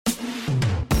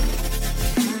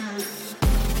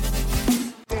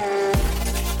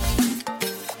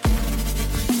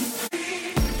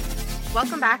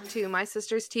Welcome back to My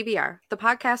Sister's TBR, the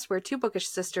podcast where two bookish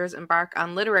sisters embark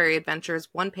on literary adventures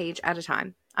one page at a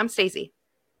time. I'm Stacey.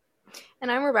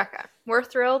 And I'm Rebecca. We're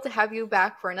thrilled to have you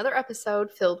back for another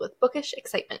episode filled with bookish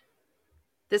excitement.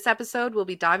 This episode, we'll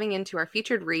be diving into our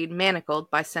featured read, Manacles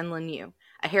by Senlin Yu,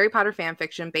 a Harry Potter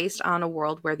fanfiction based on a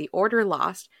world where the Order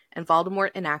lost and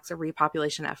Voldemort enacts a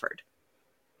repopulation effort.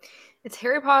 It's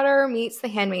Harry Potter meets The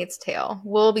Handmaid's Tale.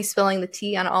 We'll be spilling the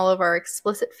tea on all of our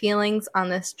explicit feelings on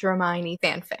this Hermione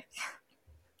fanfic.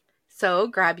 So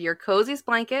grab your coziest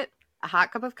blanket, a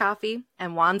hot cup of coffee,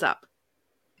 and wands up.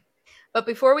 But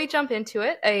before we jump into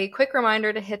it, a quick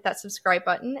reminder to hit that subscribe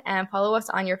button and follow us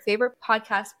on your favorite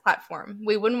podcast platform.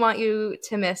 We wouldn't want you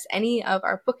to miss any of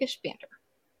our bookish banter.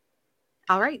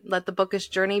 All right, let the bookish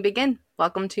journey begin.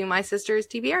 Welcome to My Sister's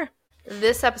TBR.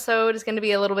 This episode is going to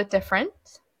be a little bit different.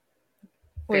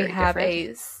 Very we have different.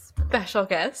 A special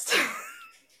guest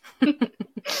to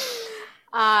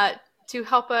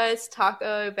help us talk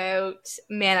about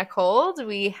Manacles.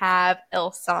 We have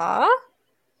Ilsa.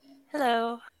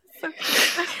 Hello.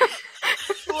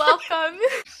 Welcome.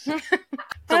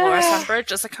 Dolores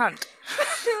Umbridge is a cunt.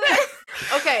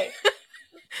 Okay.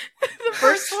 The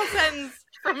first full sentence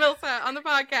from Ilsa on the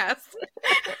podcast.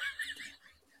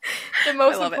 The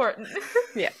most I love important.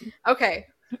 Yeah. Okay.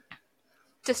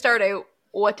 To start out,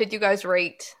 what did you guys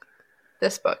rate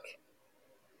this book?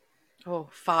 Oh,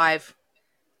 5.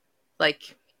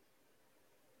 Like,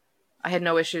 I had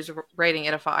no issues rating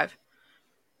it a 5.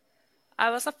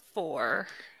 I was a 4.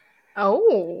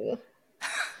 Oh.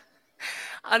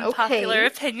 Unpopular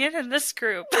opinion in this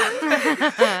group.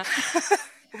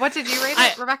 What did you rate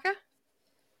it, Rebecca?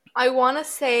 I want to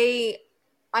say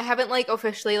I haven't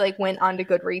officially went on to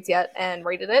Goodreads yet and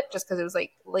rated it just because it was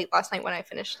late last night when I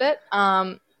finished it.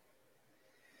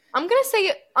 I'm gonna say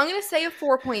a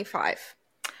 4.5.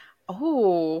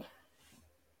 Oh,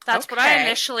 That's what I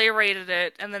initially rated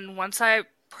it, and then once I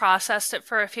processed it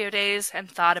for a few days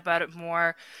and thought about it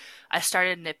more, I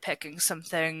started nitpicking some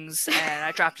things and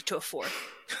I dropped it to a 4.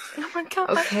 Oh my god.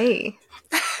 Okay.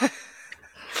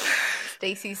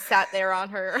 Stacey sat there on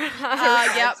her.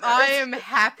 Yep, I am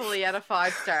happily at a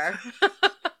 5-star.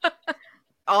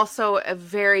 Also, a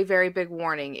very, very big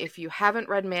warning. If you haven't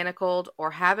read Manacled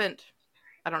or haven't,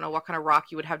 I don't know what kind of rock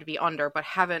you would have to be under, but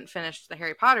haven't finished the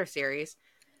Harry Potter series,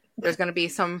 there's going to be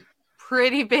some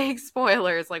pretty big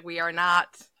spoilers. We are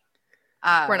not...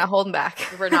 we're not holding back.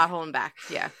 We're not holding back,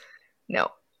 yeah.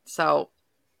 No. So,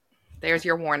 there's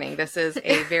your warning. This is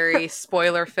a very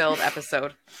spoiler-filled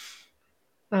episode.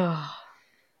 Oh.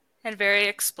 And very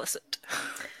explicit.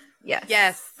 Yes.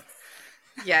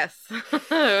 Yes.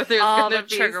 There's all gonna the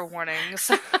be... trigger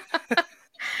warnings.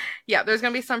 Yeah, there's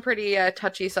going to be some pretty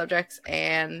touchy subjects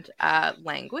and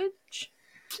language.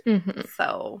 Mm-hmm.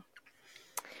 So,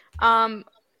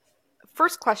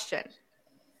 first question.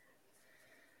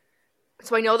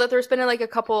 So I know that there's been a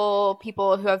couple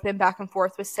people who have been back and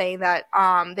forth with saying that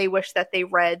they wish that they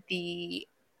read the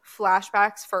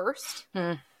flashbacks first.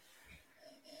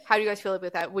 How do you guys feel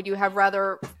about that? Would you have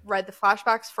rather read the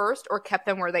flashbacks first or kept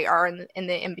them where they are in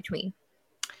the in-between?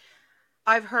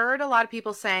 I've heard a lot of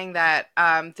people saying that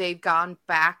they've gone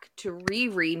back to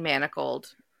reread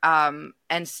Manacled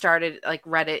and started,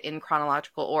 read it in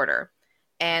chronological order.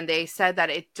 And they said that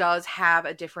it does have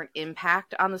a different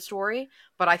impact on the story.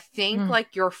 But I think,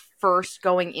 you're first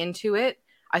going into it,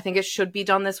 I think it should be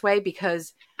done this way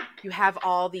because you have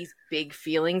all these big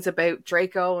feelings about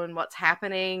Draco and what's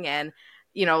happening and,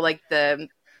 the,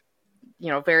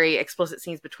 very explicit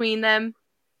scenes between them.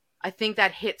 I think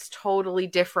that hits totally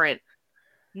different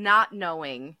not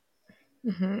knowing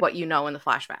what you know in the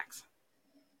flashbacks.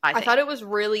 I thought it was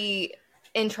really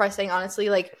interesting, honestly.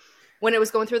 When it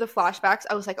was going through the flashbacks,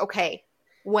 I was like, okay,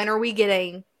 when are we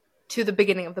getting to the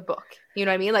beginning of the book? You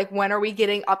know what I mean? When are we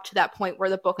getting up to that point where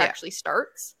the book actually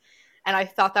starts? And I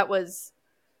thought that was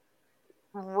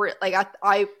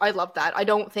I love that. I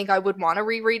don't think I would want to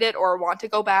reread it or want to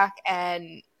go back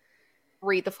and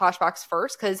read the flashbacks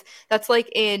first because that's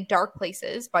in Dark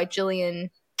Places by Gillian.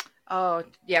 Oh,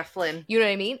 yeah, Flynn. You know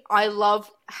what I mean? I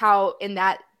love how in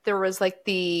that there was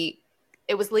it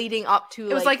was leading up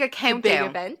to it was a countdown. Big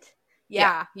event.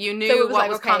 Yeah. You knew what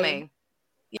was coming.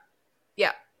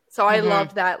 Yeah. So I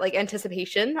loved that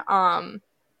anticipation. I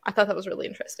thought that was really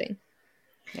interesting.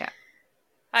 Yeah.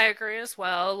 I agree as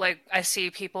well. I see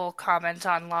people comment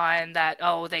online that,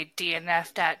 they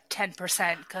DNF'd at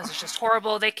 10% because it's just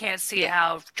horrible. They can't see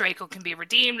how Draco can be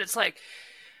redeemed. It's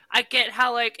I get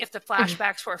how, if the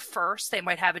flashbacks were first, they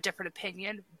might have a different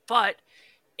opinion. But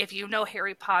if you know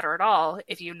Harry Potter at all,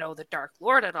 if you know the Dark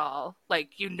Lord at all,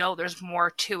 there's more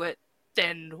to it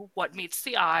than what meets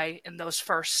the eye in those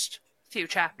first few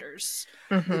chapters.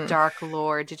 The Dark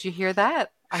Lord. Did you hear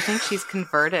that? I think she's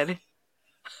converted.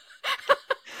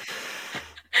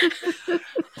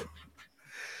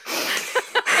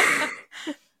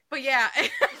 But yeah.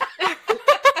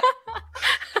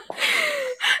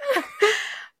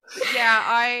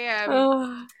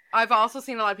 Yeah, I've also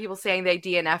seen a lot of people saying they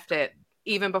DNF'd it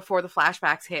even before the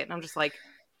flashbacks hit, and I'm just like,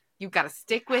 you've got to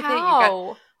stick with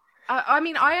it. I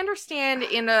mean, I understand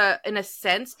in a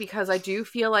sense, because I do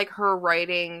feel like her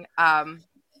writing,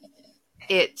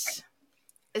 it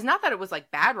is not that it was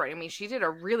like bad writing. I mean, she did a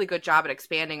really good job at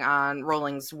expanding on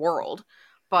Rowling's world,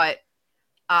 but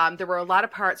there were a lot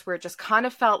of parts where it just kind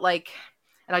of felt like,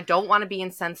 and I don't want to be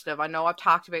insensitive. I know I've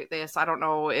talked about this. I don't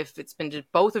know if it's been to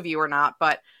both of you or not,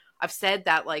 but I've said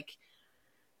that, like,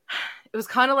 it was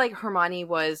kind of like Hermione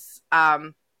was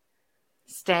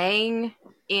staying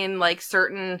in, like,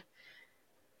 certain...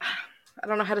 I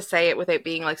don't know how to say it without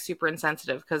being, like, super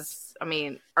insensitive, because, I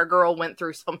mean, our girl went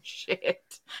through some shit.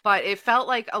 But it felt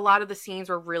like a lot of the scenes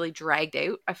were really dragged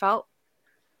out, I felt.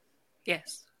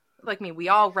 Yes. Like me, we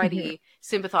already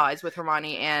sympathize with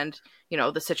Hermione and, you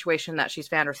know, the situation that she's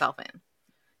found herself in.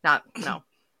 No,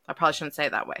 I probably shouldn't say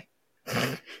it that way.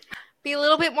 Be a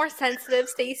little bit more sensitive,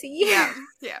 Stacey. Yeah.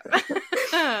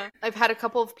 I've had a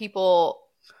couple of people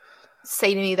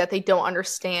say to me that they don't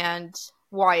understand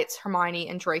why it's Hermione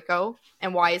and Draco,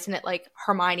 and why isn't it like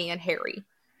Hermione and Harry.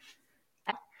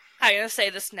 I'm going to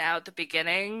say this now at the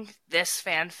beginning. This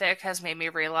fanfic has made me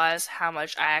realize how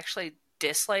much I actually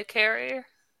dislike Harry.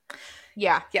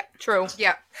 Yeah, true.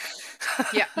 Yeah.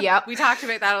 We talked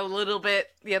about that a little bit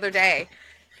the other day.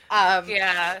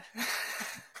 Yeah.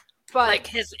 But like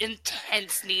his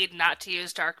intense need not to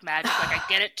use dark magic. Like, I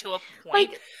get it to a point.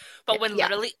 Like, but when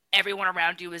literally everyone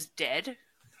around you is dead,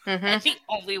 mm-hmm. and the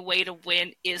only way to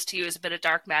win is to use a bit of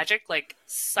dark magic, like,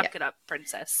 suck it up,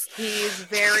 princess. He's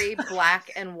very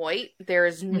black and white. There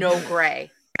is no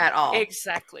gray at all.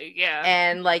 Exactly, yeah.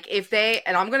 And, like, if they,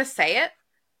 and I'm going to say it,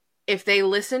 if they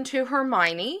listened to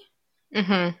Hermione,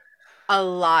 a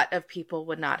lot of people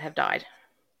would not have died.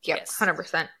 Yep, yes.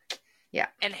 100%. Yeah.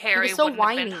 And Harry so wouldn't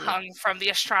have been hung from the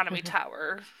astronomy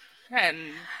tower.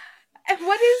 And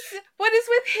what is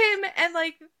with him and,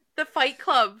 like, the Fight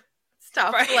Club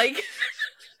stuff? Right. Like,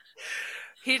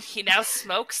 he now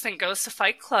smokes and goes to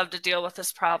Fight Club to deal with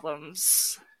his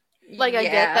problems. Like, I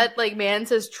get that, like, man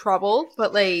says trouble,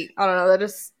 but, like, I don't know, that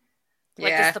just...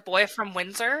 Like, is the boy from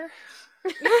Windsor?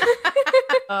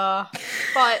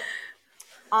 But,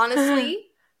 honestly,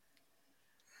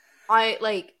 I've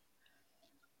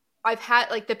had,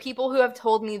 like, the people who have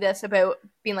told me this about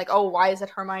being like, oh, why is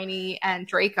it Hermione and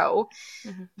Draco?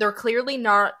 Mm-hmm. They're clearly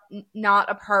not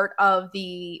a part of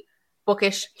the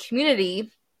bookish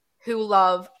community who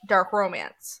love dark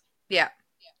romance. Yeah.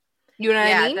 You know what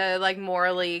I mean? Yeah, the, like,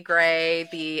 morally gray,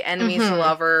 the enemies to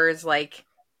lovers, like...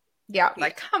 Yeah.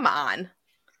 Like, come on.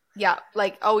 Yeah,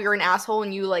 like, oh, you're an asshole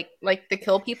and you, like to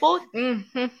kill people? Yep.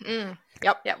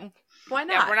 Why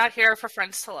not? Yeah, we're not here for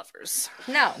friends to lovers.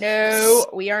 No,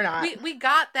 we are not. We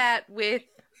got that with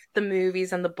the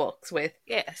movies and the books.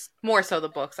 Yes. More so the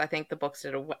books. I think the books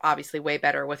did obviously way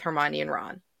better with Hermione and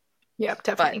Ron. Yep,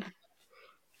 definitely. But,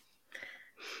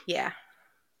 yeah.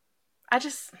 I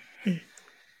just...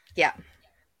 Yeah.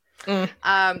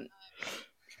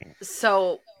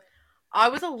 So, I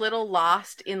was a little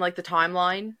lost in, like, the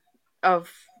timeline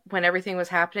of when everything was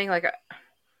happening. Like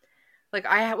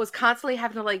I was constantly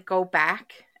having to, like, go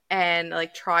back and,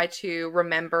 like, try to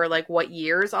remember, like, what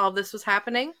years all of this was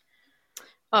happening.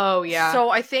 Oh, yeah. So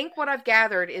I think what I've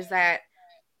gathered is that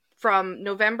from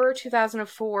November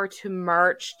 2004 to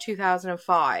March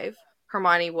 2005,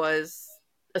 Hermione was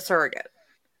a surrogate.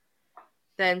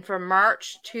 Then from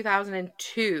March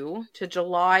 2002 to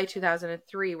July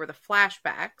 2003 were the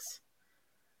flashbacks.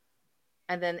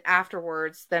 And then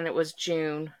afterwards, then it was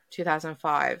June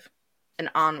 2005 and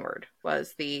onward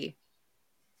was the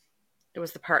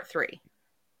part 3.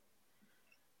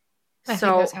 I think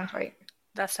that sounds right.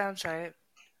 That sounds right.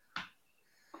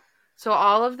 So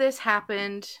all of this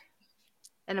happened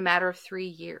in a matter of 3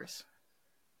 years.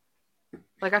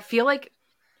 Like, I feel like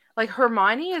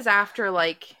Hermione is after,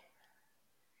 like,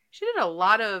 she did a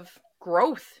lot of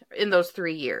growth in those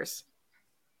 3 years.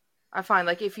 I find,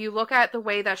 like, if you look at the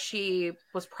way that she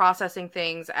was processing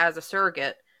things as a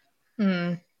surrogate,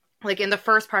 like, in the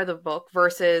first part of the book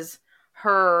versus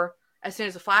her, as soon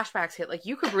as the flashbacks hit, like,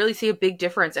 you could really see a big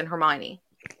difference in Hermione.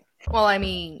 Well, I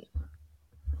mean,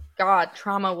 God,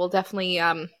 trauma will definitely,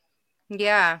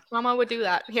 yeah. Trauma would do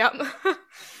that, yep.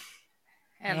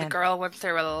 And the girl went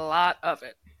through a lot of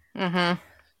it. Mm-hmm.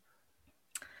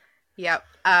 Yep.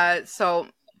 So,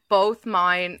 both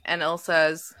mine and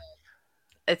Ilsa's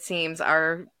it seems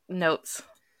our notes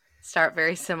start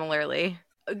very similarly.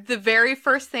 The very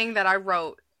first thing that I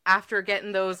wrote after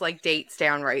getting those like dates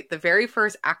down right, the very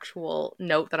first actual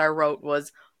note that I wrote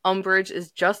was Umbridge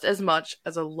is just as much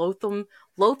as a loathsome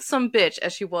bitch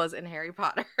as she was in Harry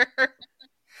Potter.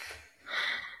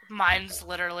 Mine's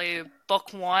literally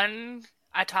book 1.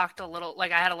 I talked a little,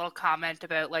 like I had a little comment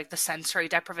about like the sensory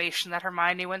deprivation that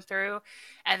Hermione went through,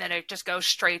 and then it just goes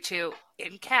straight to,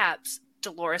 in caps,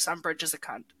 Dolores Umbridge is a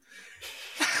cunt.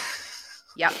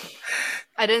 Yep.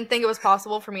 I didn't think it was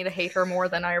possible for me to hate her more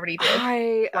than I already did.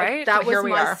 Right? That But was here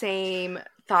we my are. same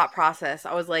thought process.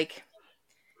 I was like,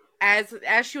 as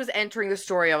she was entering the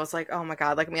story, I was like, oh my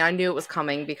god, like, I mean, I knew it was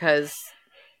coming because,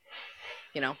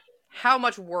 you know, how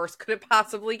much worse could it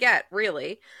possibly get,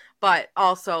 really? But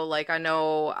also, like, I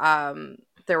know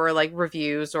there were like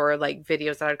reviews or like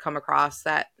videos that I'd come across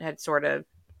that had sort of,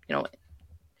 you know,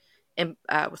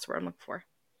 what's the word I'm looking for?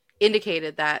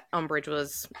 Indicated that Umbridge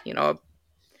was, you know,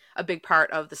 a big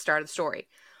part of the start of the story.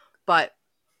 But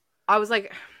I was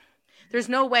like, there's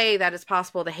no way that it's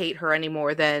possible to hate her any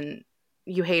more than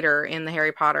you hate her in the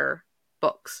Harry Potter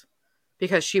books,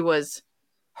 because she was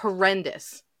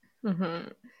horrendous. Mm-hmm.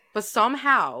 But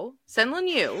somehow, Senlin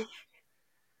Yu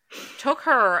took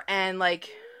her and, like,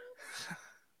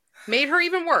 made her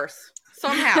even worse.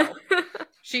 Somehow.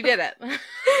 She did it.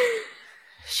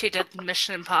 She did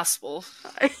Mission Impossible.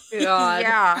 God.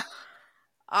 Yeah.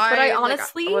 But I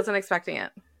honestly... I wasn't expecting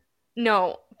it.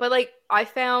 No, but, like, I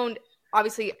found,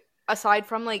 obviously, aside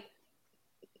from, like,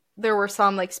 there were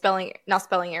some, like, not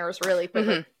spelling errors, really, but,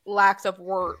 like, lack of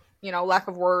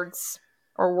words,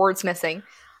 or words missing.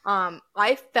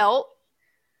 I felt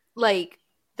like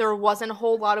there wasn't a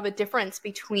whole lot of a difference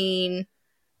between,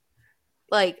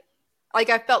 like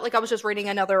I felt like I was just reading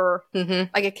another,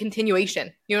 like, a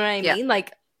continuation. You know what I mean?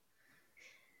 Like,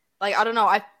 I don't know.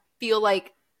 I feel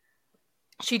like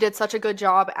she did such a good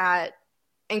job at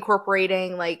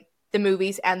incorporating, like, the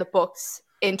movies and the books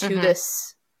into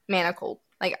this Manacle.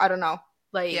 Like, I don't know.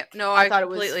 Like, no, I thought it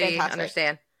was fantastic.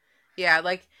 Understand. Yeah,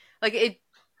 like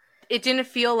it didn't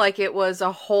feel like it was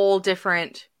a whole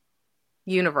different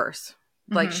universe.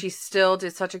 Like, she still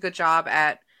did such a good job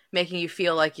at making you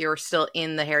feel like you're still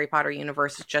in the Harry Potter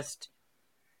universe. It's just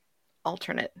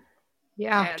alternate.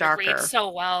 Yeah, darker. It reads so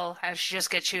well, and she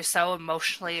just gets you so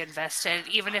emotionally invested,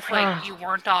 even if, like, you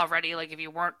weren't already, like, if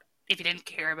you didn't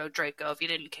care about Draco, if you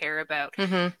didn't care about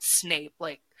Snape,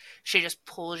 like, she just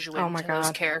pulls you into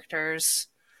those characters.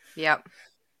 Yep.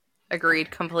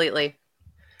 Agreed completely.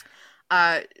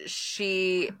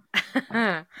 She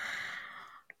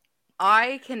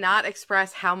I cannot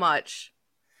express how much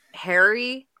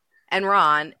Harry and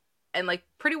Ron, and, like,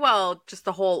 pretty well just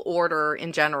the whole order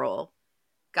in general,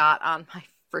 got on my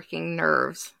freaking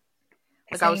nerves.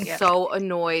 Like, I was so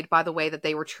annoyed by the way that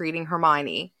they were treating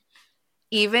Hermione.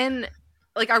 Even,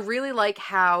 like, I really like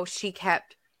how she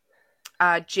kept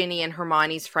Ginny and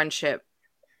Hermione's friendship,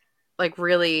 like,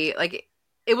 really, like,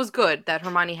 it was good that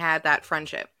Hermione had that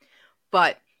friendship.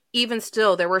 But even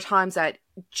still, there were times that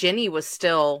Ginny was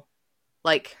still,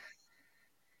 like,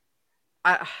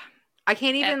 I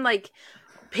can't even, like,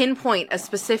 pinpoint a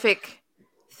specific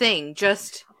thing.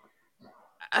 Just,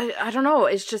 I don't know.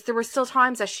 It's just, there were still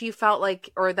times that she felt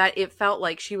like, or that it felt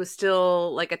like she was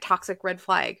still, like, a toxic red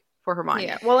flag for Hermione.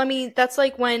 Yeah. Well, I mean, that's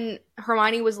like when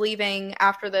Hermione was leaving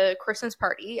after the Christmas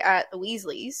party at the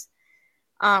Weasleys.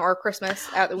 Or Christmas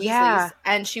at the Weasleys,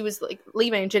 and she was, like,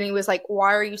 leaving. And Ginny was like,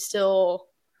 "Why are you still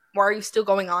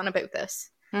going on about this?"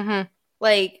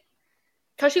 Like,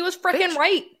 because she was freaking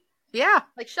right. Yeah.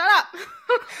 Like, shut up.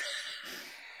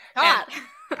 God.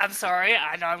 I'm sorry.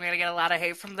 I know I'm gonna get a lot of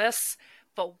hate from this,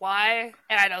 but why?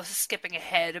 And I know this is skipping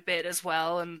ahead a bit as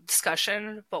well in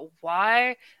discussion, but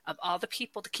why, of all the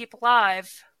people to keep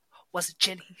alive, was it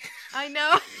Ginny? I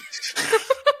know.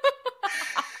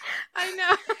 I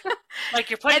know. Like,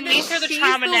 you're putting me through the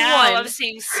trauma now of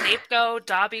seeing Snape go,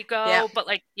 Dobby go, but,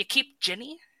 like, you keep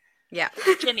Ginny? Yeah.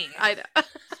 Ginny. I know.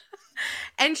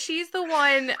 And she's the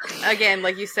one, again,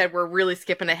 like you said, we're really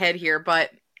skipping ahead here,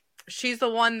 but she's the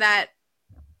one that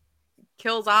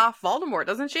kills off Voldemort,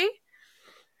 doesn't she?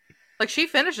 Like, she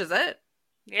finishes it.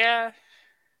 Yeah.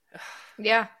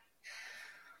 Yeah.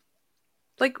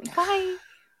 Like, why?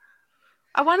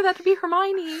 I wanted that to be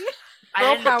Hermione.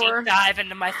 I didn't deep dive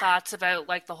into my thoughts about,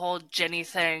 like, the whole Ginny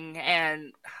thing,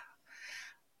 and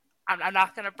I'm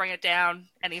not going to bring it down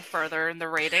any further in the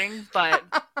rating, but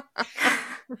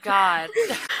God.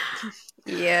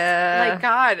 Yeah. Like,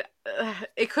 God,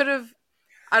 it could have,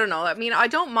 I don't know. I mean, I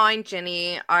don't mind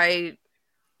Ginny.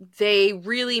 They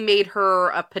really made her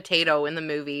a potato in the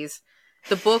movies.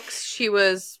 The books, she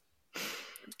was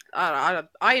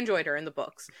I enjoyed her in the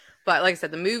books. But like I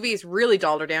said, the movies really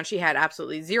dulled her down. She had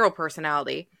absolutely zero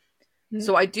personality. Mm-hmm.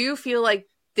 So I do feel like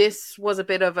this was a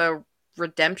bit of a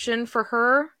redemption for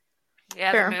her.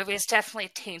 Yeah, Fair. The movies definitely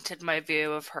tainted my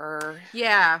view of her.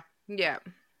 Yeah.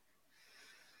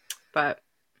 But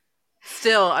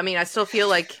still, I mean, I still feel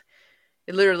like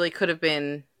it literally could have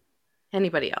been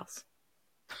anybody else.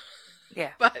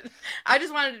 Yeah. But I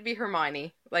just wanted it to be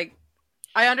Hermione. Like,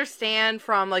 I understand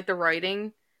from, like, the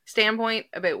writing standpoint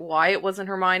about why it wasn't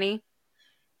Hermione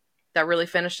that really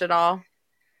finished it all.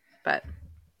 But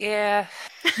yeah.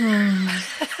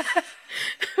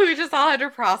 We just all had to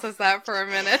process that for a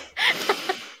minute.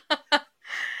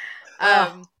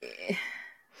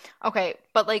 Okay,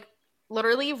 but, like,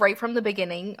 literally right from the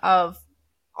beginning of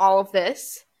all of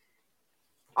this,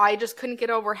 I just couldn't get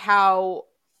over how,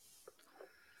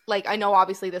 like, I know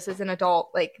obviously this is an adult,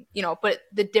 like, you know, but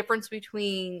the difference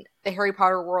between the Harry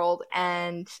Potter world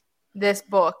and this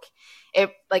book,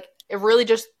 it really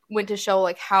just went to show,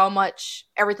 like, how much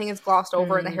everything is glossed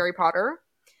over in the Harry Potter.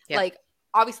 Yep. Like,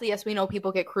 obviously, yes, we know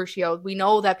people get crucioed. We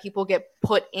know that people get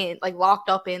put in, like, locked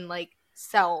up in, like,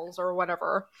 cells or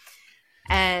whatever.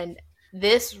 And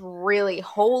this really,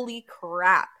 holy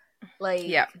crap. Like,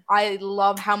 yeah. I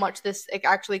love how much this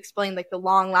actually explained, like, the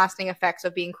long-lasting effects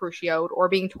of being crucioed or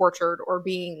being tortured or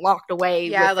being locked away.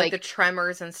 Yeah, with, like the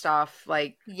tremors and stuff.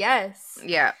 Like, yes.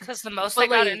 Yeah. Because the most they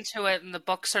got into it in the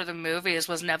books or the movies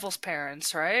was Neville's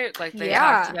parents, right? Like, they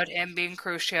talked about him being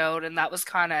crucioed, and that was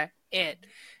kind of it.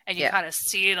 And you kind of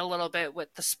see it a little bit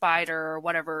with the spider or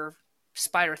whatever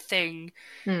spider thing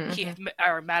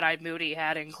Mad-Eyed Moody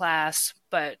had in class,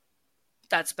 but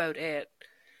that's about it.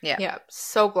 Yeah,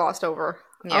 so glossed over.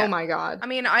 Yeah. Oh my god. I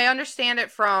mean, I understand it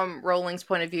from Rowling's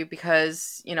point of view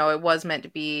because, you know, it was meant to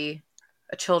be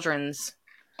a children's,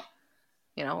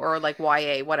 you know, or like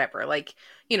YA, whatever. Like,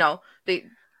 you know,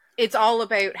 it's all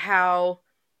about how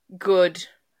good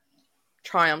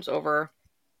triumphs over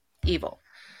evil.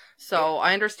 So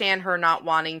I understand her not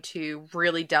wanting to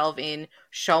really delve in,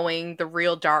 showing the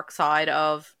real dark side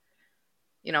of,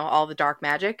 you know, all the dark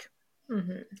magic.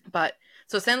 Mm-hmm. But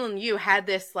so Senlin Yu had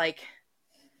this, like,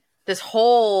 this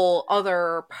whole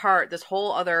other part, this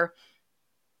whole other,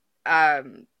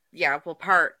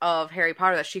 part of Harry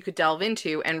Potter that she could delve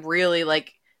into and really,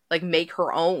 like make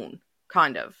her own,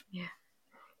 kind of. Yeah.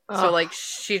 So, like,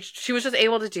 she was just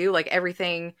able to do, like,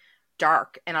 everything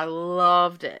dark, and I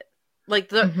loved it.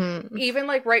 Like, even,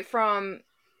 like, right from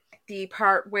the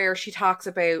part where she talks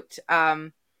about,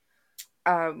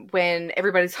 when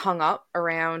everybody's hung up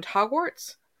around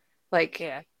Hogwarts. Like,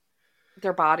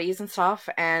 their bodies and stuff,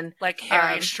 and like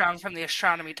Harry's strung from the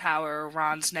astronomy tower,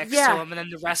 Ron's next to him, and then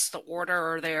the rest of the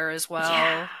Order are there as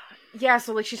well. Yeah,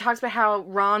 so, like, she talks about how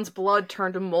Ron's blood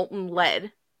turned to molten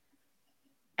lead,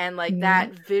 and, like,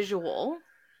 that visual.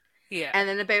 Yeah. And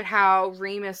then about how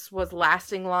Remus was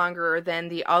lasting longer than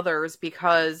the others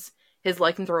because his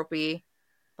lycanthropy,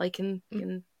 was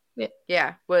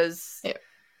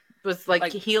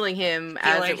like healing him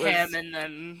as it was. Him, and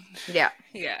then yeah.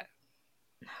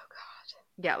 Oh god.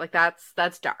 Yeah, like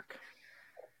that's dark.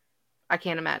 I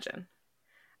can't imagine.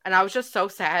 And I was just so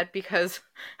sad because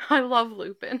I love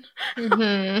Lupin.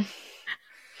 Mm-hmm.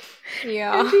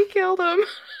 Yeah. And he killed him.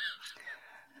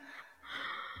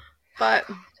 But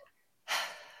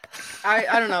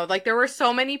I don't know. Like, there were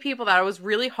so many people that I was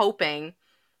really hoping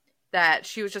that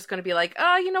she was just going to be like,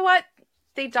 oh, you know what?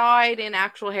 They died in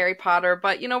actual Harry Potter,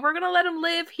 but, you know, we're going to let them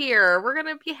live here. We're going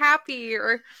to be happy.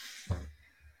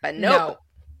 But nope. No.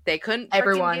 They couldn't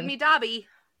give me Dobby.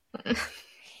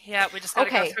 Yeah, we just got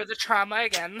to go through the trauma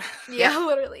again. Yeah,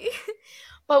 literally.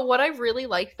 But what I really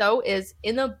like, though, is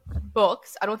in the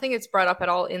books, I don't think it's brought up at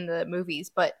all in the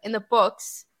movies, but in the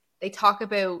books, they talk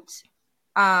about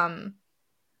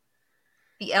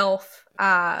the elf,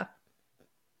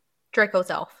 Draco's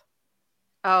elf.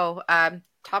 Oh,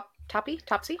 Topsy?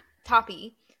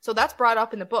 Toppy. So that's brought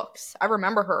up in the books. I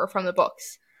remember her from the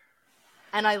books.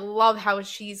 And I love how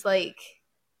she's like,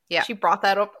 she brought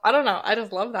that up. I don't know. I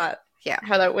just love that. Yeah.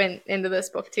 How that went into this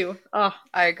book too. Oh,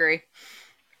 I agree.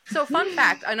 So, fun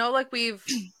fact, I know, like, we've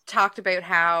talked about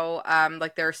how,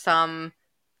 like, there are some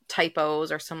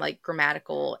typos or some, like,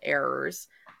 grammatical errors.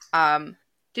 Did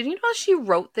you know she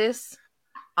wrote this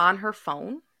on her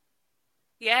phone?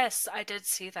 Yes, I did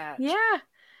see that. Yeah.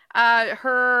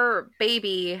 Her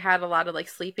baby had a lot of, like,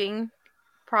 sleeping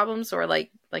problems or, like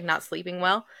not sleeping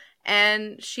well.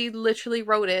 And she literally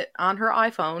wrote it on her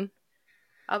iPhone.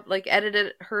 Like, edited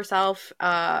it herself,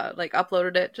 like,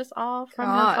 uploaded it just all from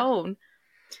her phone.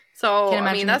 So,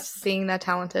 I mean, that's being that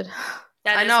talented.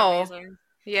 That I is know. Amazing.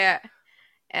 Yeah.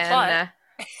 And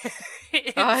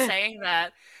in saying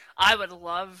that, I would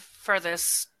love for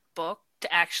this book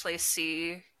to actually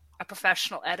see a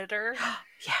professional editor.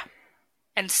 Yeah.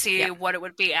 And see what it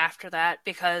would be after that,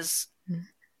 because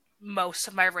most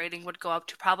of my rating would go up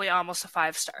to probably almost a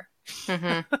 5-star.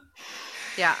 Mm-hmm.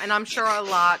 Yeah, and I'm sure a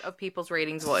lot of people's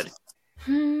ratings would.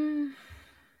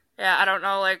 Yeah, I don't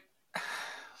know, like,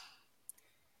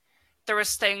 there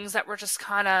was things that were just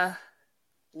kind of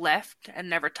left and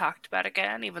never talked about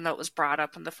again, even though it was brought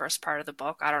up in the first part of the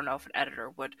book. I don't know if an editor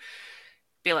would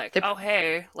be like, oh,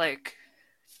 hey, like,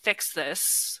 fix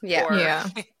this, or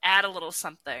add a little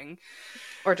something.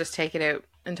 Or just take it out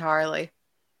entirely.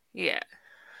 Yeah.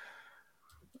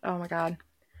 Oh my god.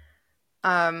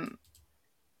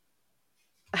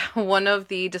 One of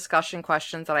the discussion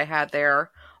questions that I had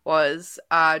there was,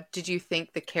 did you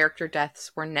think the character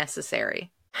deaths were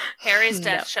necessary? Harry's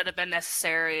death should have been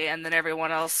necessary, and then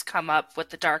everyone else come up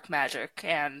with the dark magic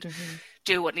and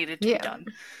do what needed to be done.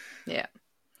 Yeah.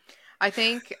 I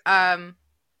think, 100%.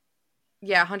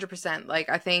 Like,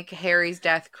 I think Harry's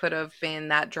death could have been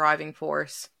that driving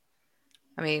force.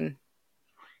 I mean,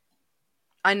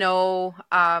 I know,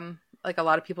 like, a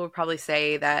lot of people would probably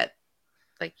say that,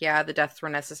 like, yeah, the deaths were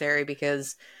necessary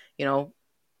because, you know,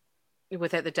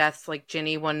 without the deaths, like,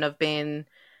 Ginny wouldn't have been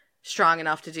strong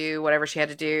enough to do whatever she had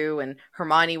to do, and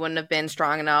Hermione wouldn't have been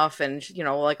strong enough, and, you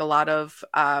know, like, a lot of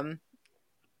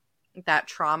that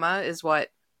trauma is what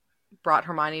brought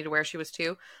Hermione to where she was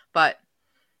too. But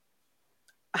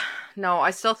no,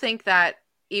 I still think that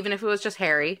even if it was just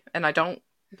Harry, and I don't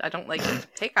like to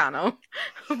pick on him,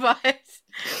 but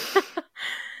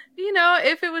you know,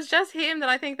 if it was just him, then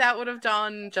I think that would have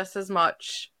done just as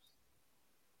much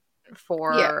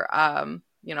for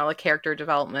you know, like, character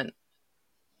development.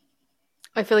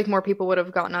 I feel like more people would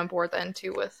have gotten on board then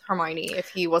too with Hermione if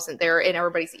he wasn't there in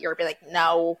everybody's ear. Be like,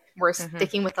 no, we're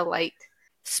sticking with the light.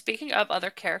 Speaking of other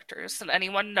characters, did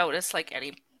anyone notice like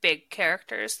any big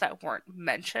characters that weren't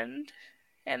mentioned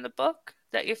in the book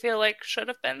that you feel like should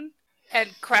have been? And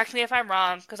correct me if I'm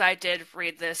wrong, because I did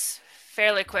read this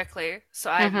fairly quickly,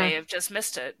 so I may have just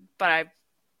missed it. But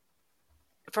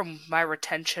from my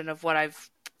retention of what I've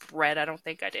read, I don't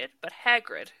think I did. But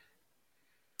Hagrid.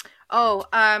 Oh,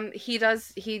 he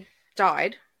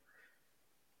died.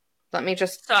 Let me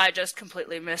just... So I just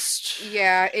completely missed...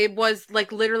 Yeah, it was,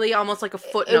 like, literally almost like a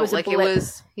footnote. It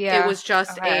was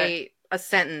just a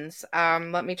sentence.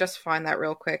 Let me just find that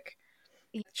real quick.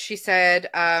 She said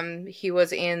he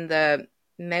was in the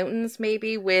mountains,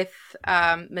 maybe, with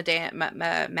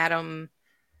Madame...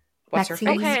 What's her face?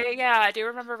 Okay, yeah, I do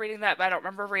remember reading that, but I don't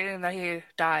remember reading that he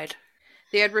died.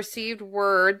 They had received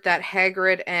word that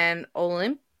Hagrid and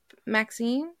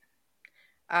Maxime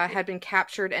had been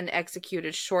captured and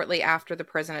executed shortly after the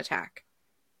prison attack.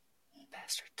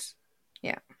 Bastards.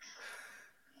 Yeah.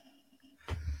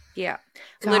 Yeah.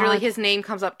 God. Literally, his name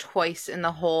comes up twice in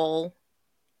the whole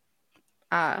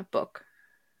book.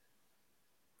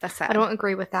 That's sad. I don't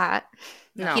agree with that.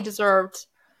 No. He deserved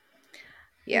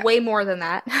way more than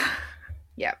that.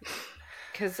 Yeah.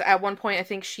 Because at one point, I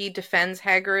think she defends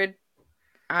Hagrid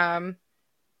when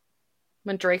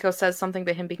Draco says something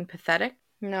about him being pathetic.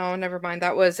 No, never mind.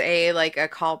 That was a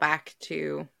callback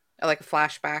to, like, a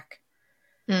flashback.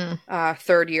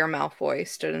 Third year Malfoy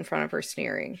stood in front of her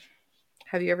sneering.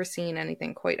 Have you ever seen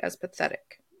anything quite as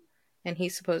pathetic? And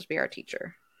he's supposed to be our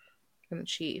teacher. And then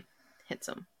she hits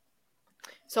him.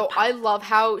 So I love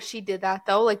how she did that,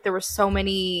 though. Like, there were so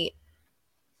many,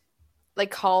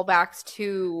 like, callbacks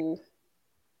to,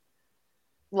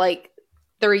 like,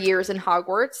 their years in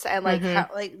Hogwarts. And, like, how,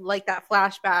 like that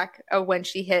flashback of when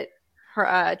she hit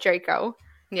her Draco.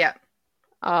 Yeah.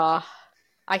 I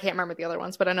can't remember the other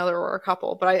ones, but I know there were a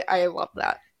couple. But I love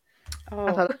that.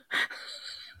 Oh.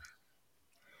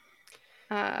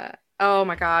 Oh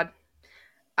my god.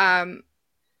 I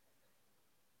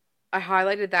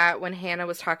highlighted that when Hannah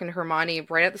was talking to Hermione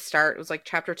right at the start. It was like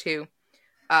chapter 2.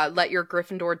 Let your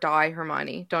Gryffindor die,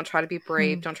 Hermione. Don't try to be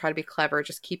brave. Don't try to be clever.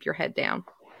 Just keep your head down.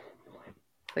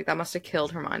 Like, that must have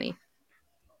killed Hermione.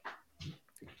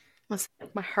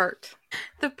 My heart.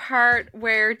 The part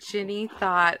where Ginny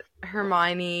thought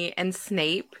Hermione and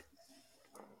Snape.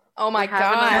 Oh my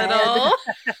god.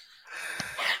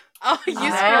 Oh, you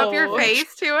screwed up your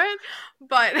face to it?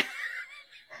 But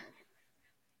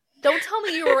don't tell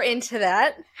me you were into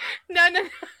that. No.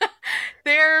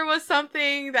 There was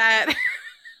something that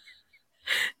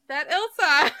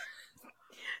Ilsa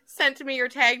sent to me or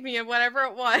tagged me in, whatever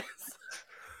it was.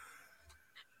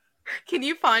 Can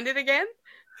you find it again?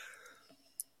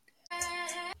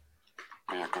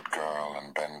 Be a good girl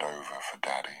and bend over for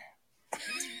Daddy.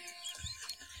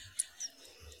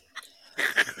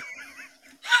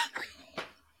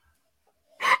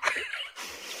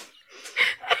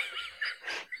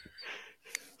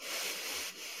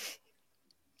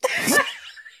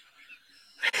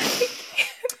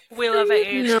 We love an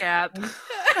age gap.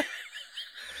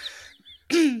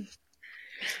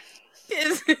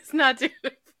 It's not doing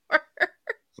it for her.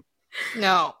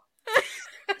 No.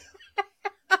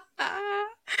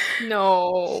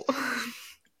 No.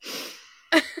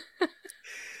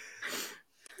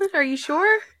 Are you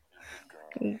sure?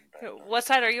 What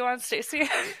side are you on, Stacey?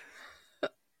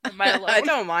 Am I alone? I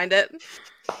don't mind it.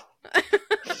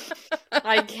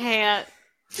 I can't.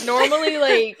 Normally,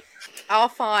 like, I'll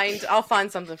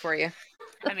find something for you.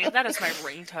 I mean, that is my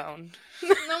ringtone.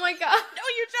 oh my god. No,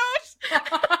 you don't.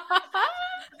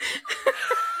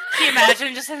 Can you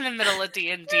imagine just in the middle of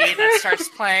D&D that starts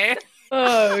playing?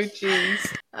 Oh,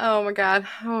 jeez. Oh my god.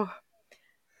 Oh.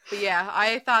 But yeah,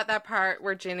 I thought that part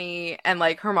where Ginny and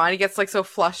like Hermione gets like so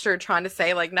flustered trying to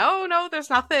say like, no, there's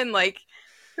nothing, like,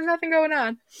 there's nothing going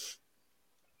on.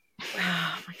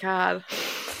 Oh my god.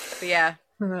 But yeah,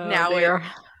 now it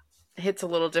hits a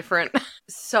little different.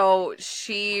 So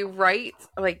she writes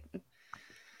like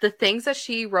the things that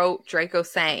she wrote Draco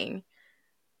saying,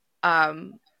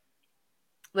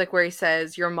 like where he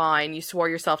says, "You're mine, you swore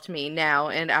yourself to me, now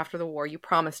and after the war you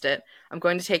promised it. I'm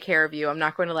going to take care of you. I'm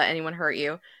not going to let anyone hurt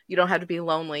you. You don't have to be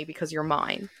lonely because you're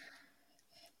mine."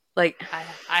 Like,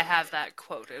 I have that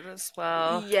quoted as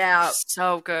well. yeah.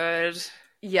 So good.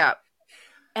 Yeah.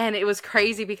 And it was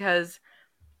crazy because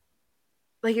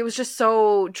like it was just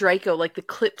so Draco, like the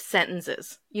clipped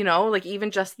sentences, you know, like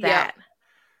even just that.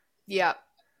 Yeah.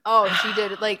 Oh, she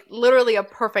did like literally a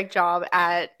perfect job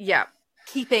at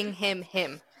keeping him.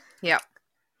 Yeah.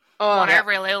 What I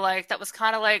really liked, that was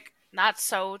kind of like, not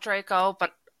so Draco,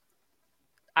 but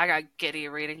I got giddy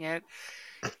reading it.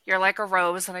 "You're like a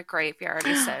rose in a graveyard,"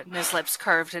 he said, and his lips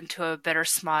curved into a bitter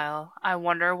smile. I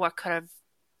wonder what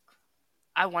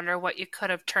you could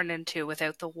have turned into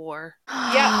without the war.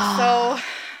 Yeah, so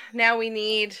now we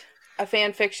need a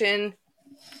fan fiction,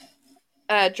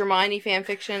 Hermione fan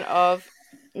fiction of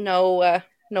no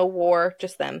war,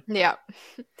 just them. Yeah.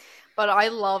 But I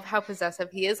love how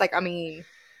possessive he is. Like, I mean,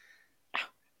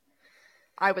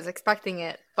 I was expecting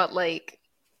it, but like,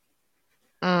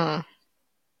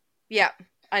 yeah,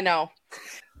 I know.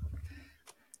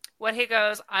 When he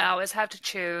goes, "I always have to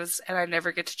choose, and I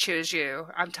never get to choose you.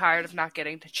 I'm tired of not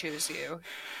getting to choose you."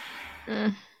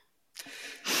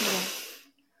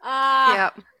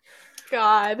 Yeah.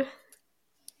 God.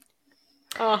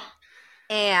 Oh.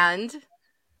 And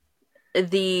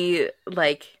the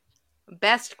like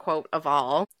best quote of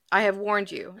all, "I have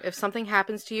warned you. If something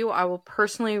happens to you, I will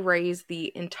personally raise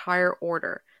the entire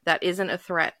order. That isn't a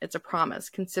threat, it's a promise.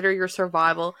 Consider your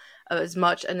survival as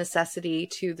much a necessity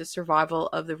to the survival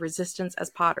of the resistance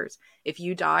as Potters. If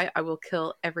you die, I will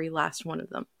kill every last one of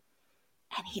them."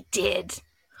 And he did.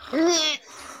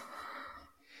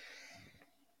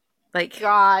 Like,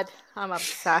 God, I'm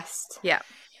obsessed. Yeah.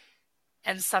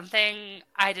 And something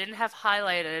I didn't have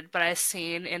highlighted, but I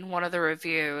seen in one of the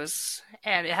reviews,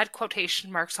 and it had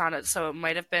quotation marks on it, so it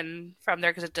might have been from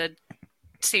there because it did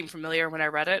seem familiar when I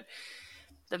read it.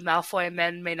 "The Malfoy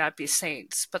men may not be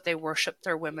saints, but they worship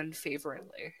their women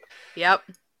fervently." Yep.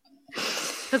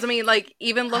 Because, I mean, like,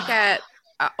 even look at...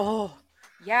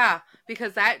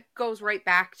 because that goes right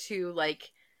back to,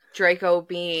 like, Draco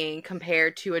being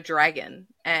compared to a dragon,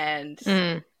 and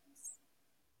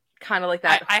kind of like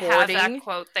that I have hoarding. that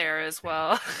quote there as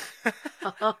well.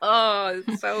 Oh,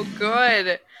 it's so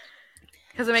good.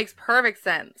 Because it makes perfect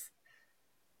sense.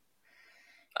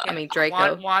 I mean,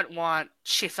 Draco. Want.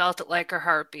 She felt it like her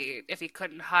heartbeat. If he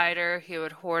couldn't hide her, he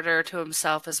would hoard her to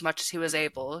himself as much as he was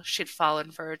able. She'd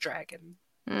fallen for a dragon.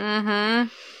 Mm-hmm.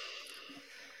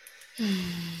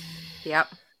 Yep.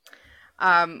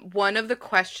 One of the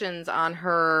questions on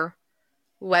her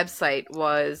website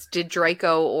was, did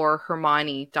Draco or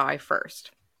Hermione die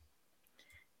first?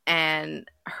 And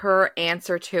her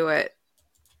answer to it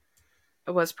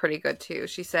was pretty good too.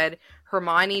 She said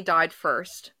Hermione died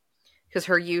first because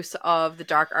her use of the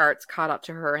dark arts caught up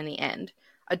to her in the end.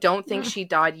 I don't think she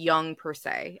died young per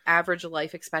se. Average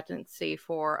life expectancy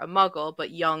for a muggle, but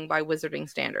young by wizarding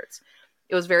standards.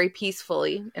 It was very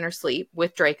peacefully in her sleep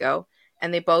with Draco,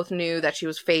 and they both knew that she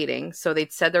was fading, so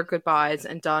they'd said their goodbyes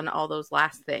and done all those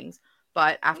last things.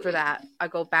 But after that, I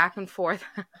go back and forth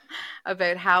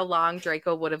about how long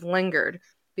Draco would have lingered,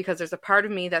 because there's a part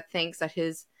of me that thinks that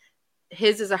his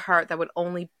is a heart that would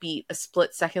only beat a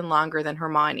split second longer than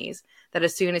Hermione's, that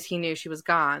as soon as he knew she was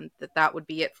gone, that would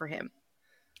be it for him.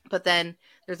 But then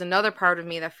there's another part of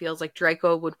me that feels like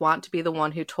Draco would want to be the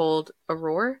one who told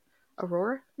Aurora?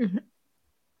 Mm-hmm.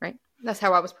 Right? That's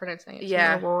how I was pronouncing it.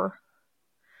 Yeah. Aurora.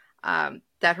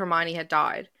 That Hermione had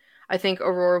died. I think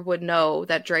Aurora would know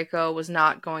that Draco was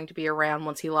not going to be around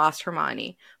once he lost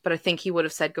Hermione, but I think he would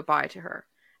have said goodbye to her.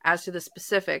 As to the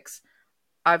specifics,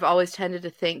 I've always tended to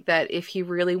think that if he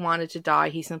really wanted to die,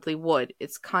 he simply would.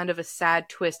 It's kind of a sad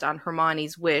twist on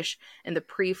Hermione's wish in the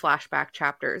pre-flashback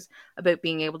chapters about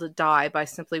being able to die by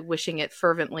simply wishing it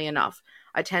fervently enough.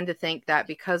 I tend to think that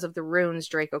because of the runes,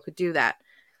 Draco could do that,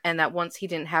 and that once he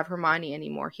didn't have Hermione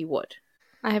anymore, he would.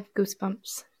 I have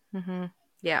goosebumps. Mm-hmm.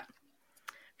 Yeah.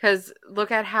 Because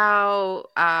look at how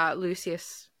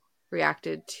Lucius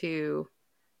reacted to...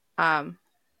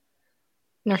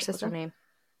 Narcissa. What's her name?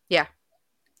 Yeah.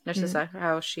 Narcissa,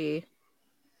 how she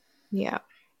died,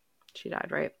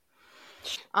 right?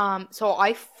 So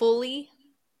I fully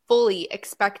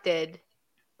expected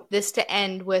this to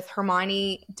end with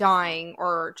Hermione dying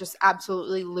or just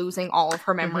absolutely losing all of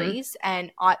her memories.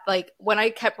 And when I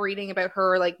kept reading about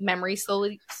her like memory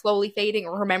slowly fading,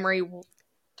 or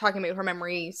talking about her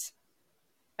memories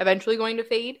eventually going to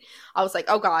fade, I was like,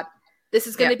 oh god, this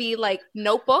is going to be like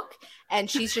Notebook, and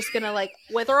she's just going to like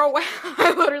wither away.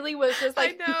 I literally was just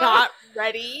like not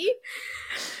ready.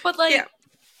 But like,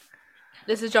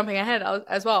 this is jumping ahead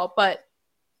as well. But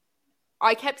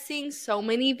I kept seeing so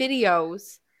many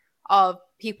videos of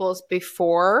people's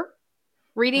before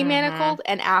reading Manacled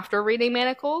and after reading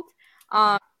Manacled.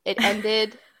 It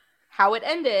ended how it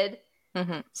ended.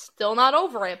 Still not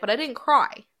over it, but I didn't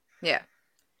cry. Yeah,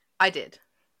 I did.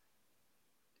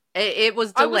 It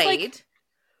was delayed.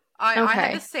 I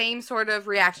had the same sort of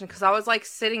reaction because I was like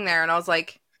sitting there and I was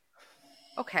like,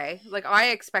 okay, like I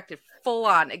expected full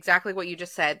on exactly what you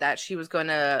just said, that she was going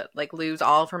to like lose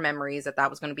all of her memories, that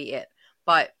was going to be it.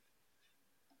 But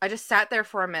I just sat there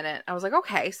for a minute. I was like,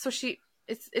 okay, so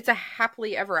it's a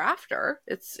happily ever after.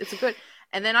 It's a good.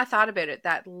 And then I thought about it,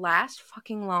 that last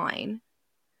fucking line.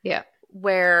 Yeah.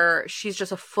 Where she's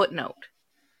just a footnote.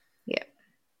 Yeah.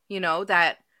 You know,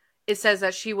 that it says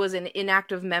that she was an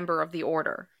inactive member of the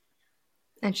Order.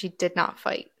 And she did not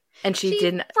fight. And she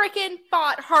didn't freaking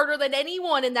fought harder than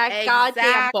anyone in that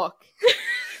goddamn book.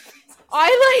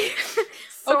 I like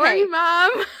sorry, Mom.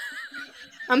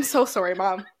 I'm so sorry,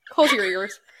 Mom. Close your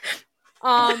ears.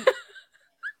 I'll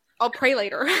pray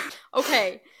later.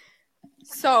 Okay.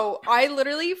 So I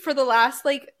literally, for the last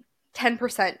like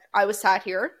 10%, I was sat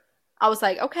here. I was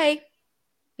like, okay.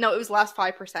 No, it was the last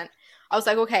 5%. I was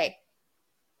like, okay.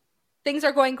 Things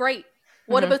are going great.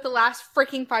 What about the last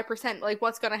freaking 5%? Like,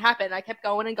 what's going to happen? I kept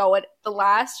going and going. The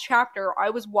last chapter, I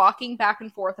was walking back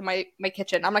and forth in my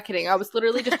kitchen. I'm not kidding. I was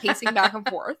literally just pacing back and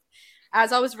forth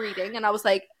as I was reading, and I was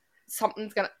like,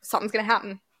 something's gonna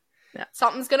happen. Yeah.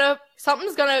 Something's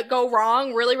gonna go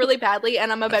wrong really, really badly, and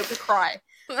I'm about to cry.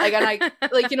 Like, and I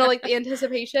like, you know, like the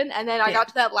anticipation, and then I got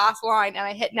to that last line, and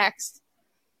I hit next,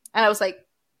 and I was like,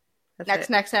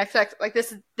 next. Like,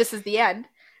 this is the end.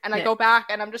 And I go back,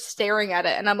 and I'm just staring at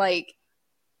it, and I'm like,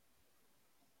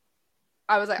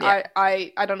 I was like,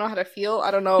 I don't know how to feel.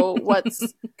 I don't know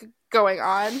what's going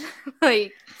on.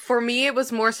 Like, for me, it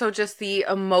was more so just the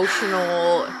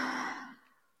emotional,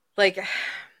 like,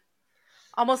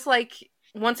 almost like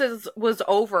once it was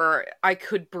over, I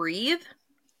could breathe.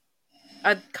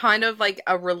 A kind of like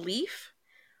a relief.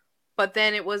 But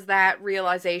then it was that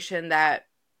realization that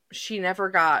she never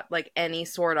got like any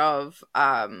sort of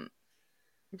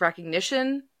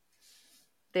recognition.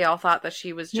 They all thought that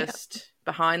she was just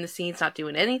behind the scenes, not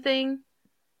doing anything,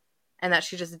 and that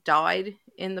she just died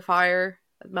in the fire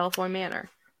at Malfoy Manor.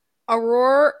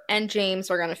 Aurora and James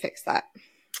are gonna fix that.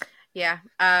 Yeah.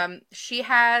 She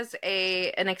has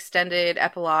an extended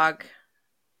epilogue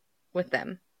with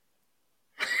them.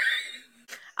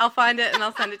 I'll find it and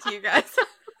I'll send it to you guys.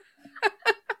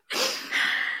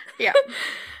 Yeah.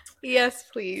 Yes,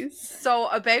 please. So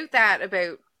about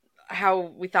how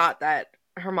we thought that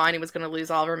Hermione was going to lose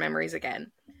all of her memories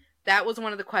again. That was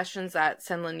one of the questions that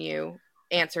Senlin Yu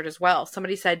answered as well.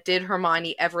 Somebody said, did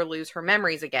Hermione ever lose her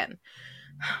memories again?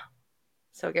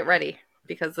 So get ready,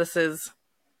 because this is...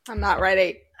 I'm not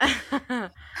ready.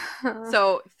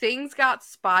 So things got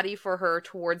spotty for her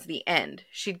towards the end.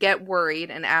 She'd get worried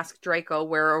and ask Draco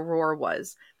where Aurora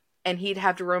was, and he'd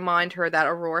have to remind her that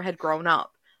Aurora had grown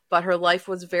up, but her life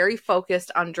was very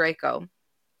focused on Draco.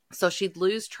 So she'd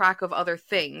lose track of other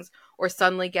things or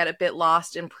suddenly get a bit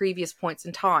lost in previous points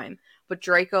in time. But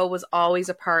Draco was always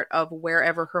a part of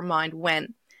wherever her mind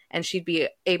went, and she'd be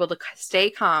able to stay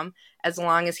calm as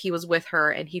long as he was with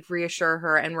her, and he'd reassure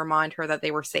her and remind her that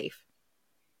they were safe.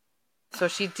 So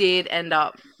she did end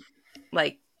up,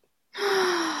 like,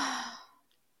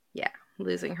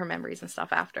 losing her memories and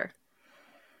stuff after.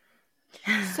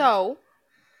 So...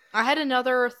 I had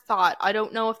another thought. I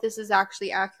don't know if this is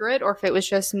actually accurate or if it was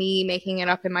just me making it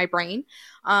up in my brain.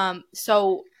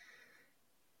 So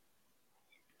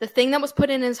the thing that was put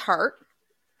in his heart,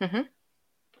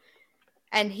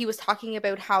 and he was talking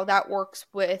about how that works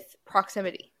with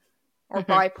proximity or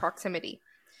by proximity.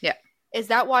 Yeah. Is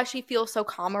that why she feels so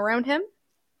calm around him?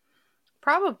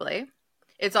 Probably.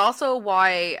 It's also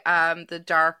why the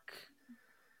dark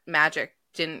magic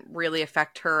didn't really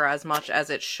affect her as much as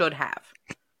it should have,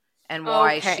 and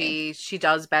why she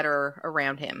does better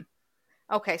around him.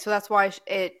 Okay, so that's why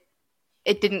it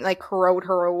didn't like corrode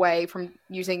her away from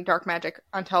using dark magic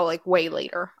until like way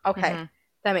later. Okay,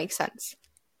 that makes sense.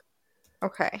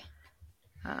 Okay.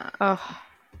 I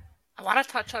want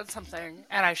to touch on something,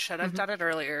 and I should have done it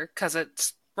earlier because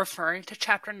it's referring to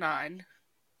chapter 9,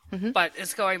 but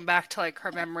it's going back to like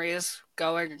her memories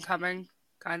going and coming,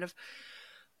 kind of.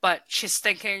 But she's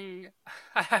thinking,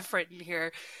 I have written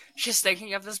here, she's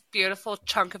thinking of this beautiful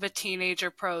chunk of a teenager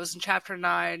prose in chapter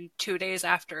 9, 2 days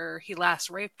after he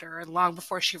last raped her, and long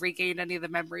before she regained any of the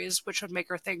memories, which would make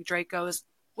her think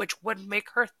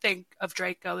of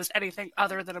Draco as anything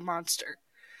other than a monster.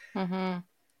 Mm-hmm.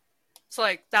 So,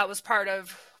 like, that was part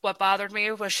of what bothered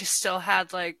me, was she still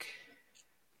had, like,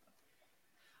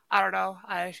 I don't know,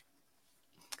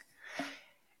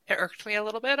 it irked me a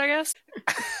little bit, I guess.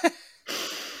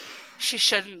 She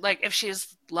shouldn't, like, if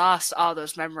she's lost all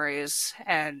those memories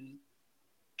and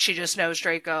she just knows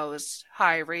Draco is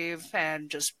high Reeve and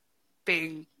just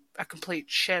being a complete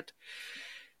shit,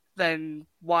 then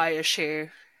why is she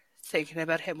thinking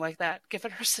about him like that,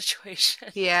 given her situation?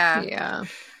 Yeah.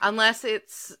 Unless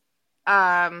it's,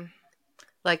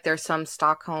 like there's some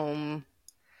Stockholm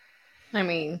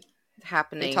happening.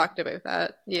 They talked about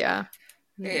that. Yeah,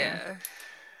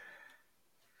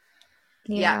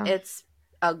 it's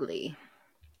ugly.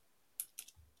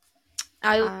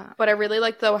 But I really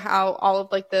like though how all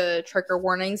of like the trigger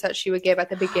warnings that she would give at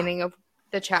the beginning of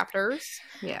the chapters.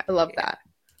 Yeah, I love that.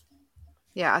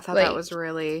 Yeah, I thought that was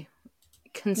really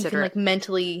considerate. You can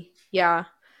mentally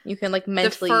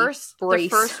the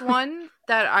first one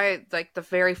that I like, the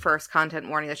very first content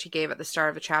warning that she gave at the start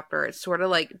of a chapter, it sort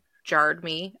of like jarred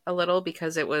me a little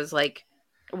because it was like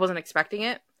I wasn't expecting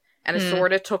it, and it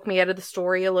sort of took me out of the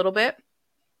story a little bit.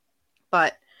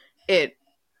 But I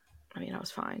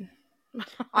was fine.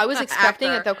 I was expecting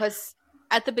it though, because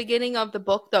at the beginning of the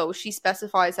book, though, she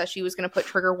specifies that she was going to put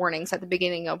trigger warnings at the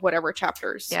beginning of whatever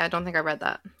chapters. Yeah, I don't think I read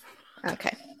that.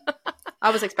 Okay.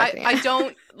 I was expecting it. I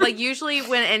don't, like, usually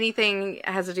when anything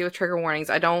has to do with trigger warnings,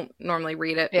 I don't normally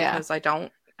read it because I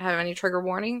don't have any trigger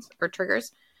warnings or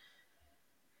triggers.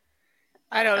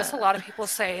 I noticed a lot of people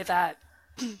say that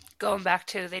going back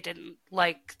to they didn't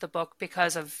like the book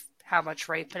because of how much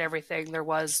rape and everything there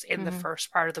was in the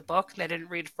first part of the book, and they didn't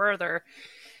read further,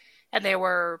 and they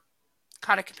were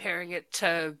kind of comparing it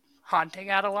to Haunting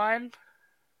Adeline.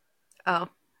 Oh.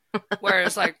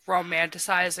 Whereas, like,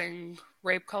 romanticizing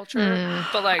rape culture.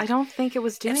 But, like, I don't think it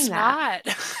was doing that.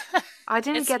 Not. I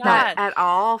didn't get that at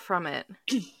all from it.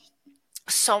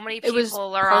 So many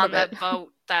people are on that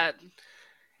boat that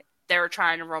they were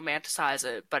trying to romanticize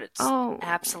it, but it's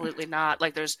absolutely not.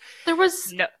 Like, there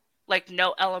was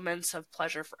no elements of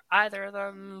pleasure for either of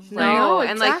them. No,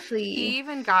 and exactly. Like, he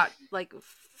even got like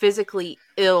physically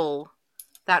ill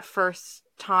that first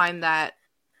time that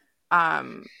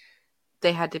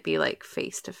they had to be like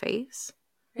face to face.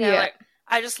 Yeah, like,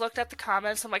 I just looked at the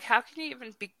comments. I'm like, how can you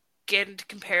even begin to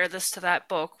compare this to that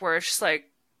book where it's just like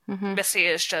Missy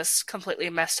is just completely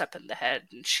messed up in the head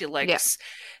and she likes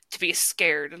to be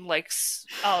scared and likes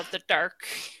all of the dark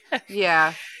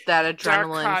that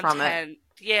adrenaline from it.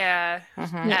 Yeah.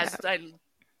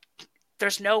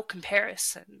 There's no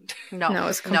comparison. No,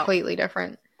 it's completely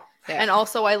different. Yeah. And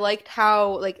also I liked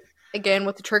how, like, again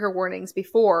with the trigger warnings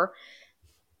before,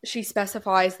 she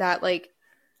specifies that like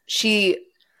she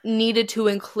needed to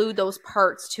include those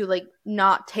parts to like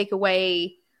not take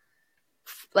away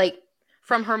like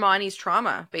from Hermione's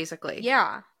trauma, basically.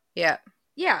 Yeah,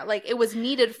 like it was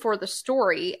needed for the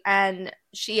story, and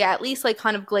she at least like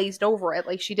kind of glazed over it.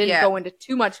 Like she didn't go into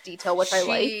too much detail, which I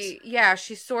liked. Yeah,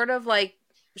 she sort of like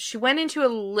she went into a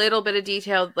little bit of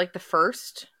detail like the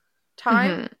first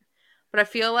time, but I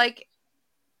feel like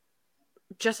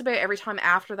just about every time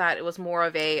after that it was more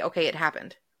of a it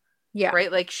happened. Yeah.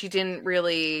 Right? Like she didn't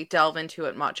really delve into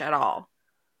it much at all.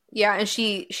 Yeah, and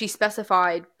she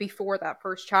specified before that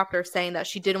first chapter saying that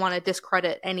she didn't want to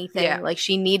discredit anything. Yeah. Like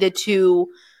she needed to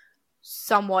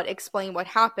somewhat explain what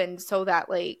happened so that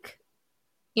like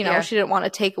she didn't want to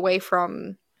take away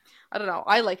from I don't know.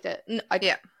 I liked it.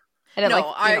 I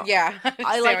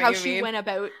like how she went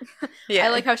about I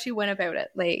like how she went about it.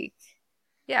 Like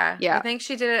I think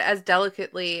she did it as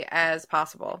delicately as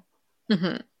possible.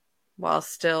 While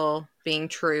still being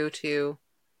true to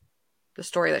the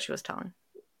story that she was telling.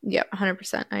 Yep,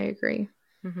 100%. I agree.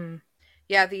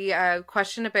 Yeah, the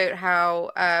question about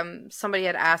how somebody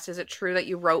had asked, is it true that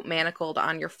you wrote Manacled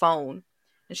on your phone?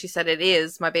 And she said, it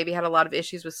is. My baby had a lot of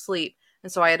issues with sleep, and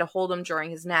so I had to hold him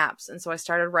during his naps. And so I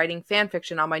started writing fan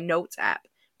fiction on my notes app.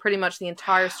 Pretty much the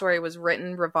entire story was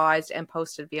written, revised, and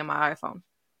posted via my iPhone.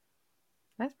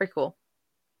 That's pretty cool.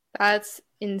 That's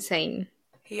insane.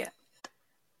 Yeah.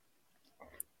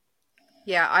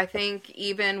 Yeah, I think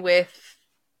even with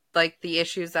like the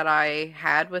issues that I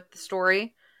had with the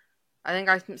story, I think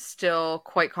I'm still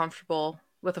quite comfortable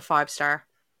with a 5-star.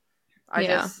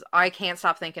 I can't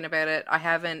stop thinking about it.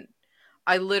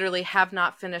 I literally have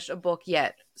not finished a book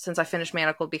yet since I finished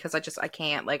Manacled because I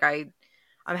can't. Like, I'm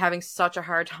having such a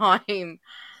hard time.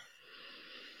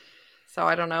 So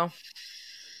I don't know.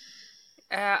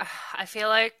 I feel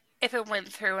like if it went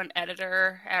through an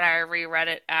editor and I reread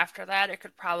it after that, it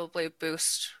could probably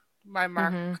boost my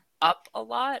mark up a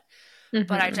lot.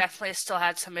 But I definitely still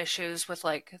had some issues with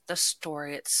like the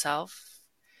story itself.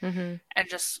 And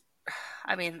just,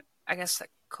 I mean, I guess that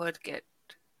could get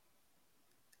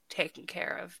taken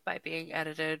care of by being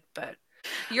edited, but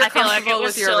you're comfortable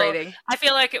with your rating. I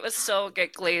feel like it would still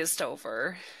get glazed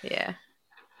over. Yeah.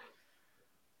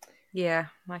 Yeah,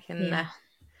 I can.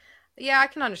 Yeah, I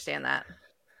can understand that.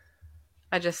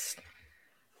 I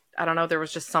don't know. There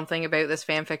was just something about this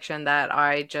fan fiction that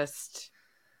I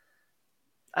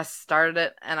started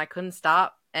it and I couldn't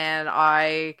stop, and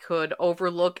I could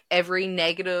overlook every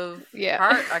negative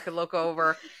part. I could look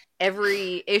over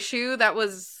every issue that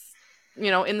was,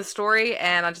 in the story,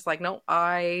 and I'm just like, no,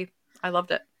 I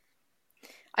loved it.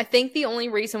 I think the only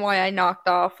reason why I knocked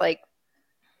off like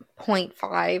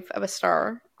 0.5 of a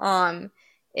star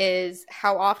is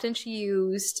how often she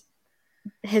used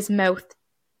his mouth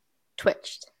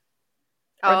twitched.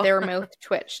 Or their mouth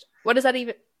twitched. What does that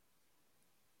even...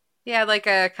 Yeah, like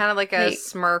a kind of like a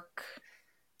smirk.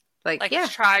 Like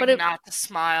trying not to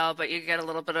smile, but you get a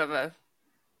little bit of a...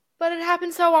 But it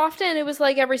happened so often. It was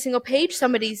like every single page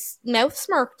somebody's mouth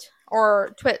smirked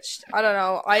or twitched. I don't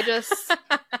know. I just...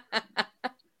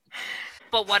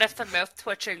 But what if the mouth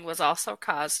twitching was also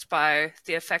caused by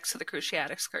the effects of the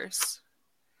Cruciatus curse?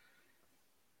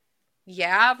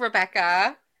 Yeah,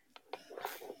 Rebecca.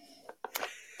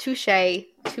 Touche. I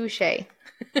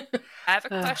have a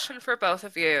question for both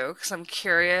of you, because I'm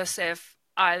curious if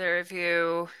either of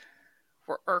you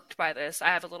were irked by this. I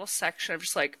have a little section of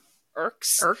just like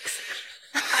irks. Irks.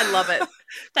 I love it.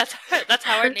 That's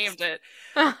how I named it.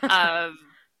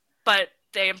 But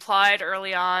they implied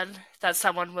early on that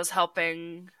someone was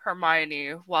helping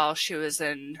Hermione while she was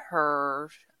in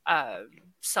her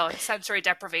sensory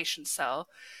deprivation cell.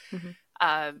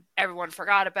 Everyone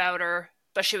forgot about her,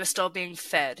 but she was still being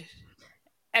fed.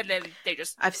 And then they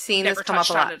just I've seen never this come up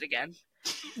a lot. it again.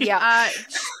 Yeah.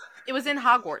 It was in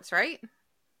Hogwarts, right?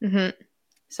 Mm-hmm.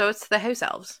 So it's the house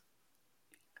elves.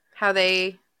 How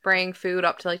they bring food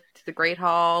up to the Great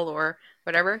Hall or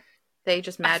whatever. They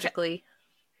just magically...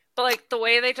 But like the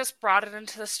way they just brought it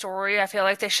into the story, I feel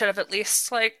like they should have at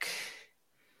least like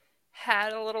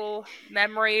had a little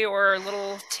memory or a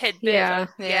little tidbit.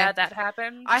 Yeah, that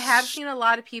happened. I have seen a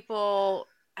lot of people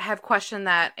have questioned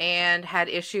that and had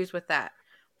issues with that,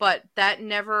 but it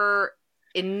never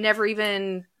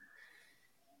even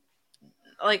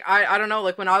like I don't know.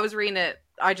 Like when I was reading it,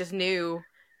 I just knew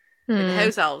the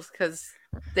house elves because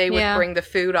they would bring the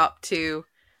food up to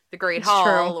the Great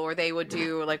Hall, or they would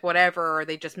do like whatever, or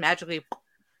they just magically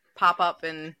pop up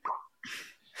and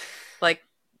like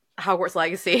Hogwarts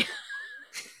Legacy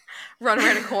run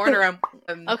around a corner.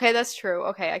 And okay, that's true.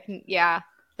 Okay, I can. Yeah,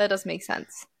 that does make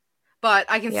sense. But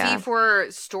I can see for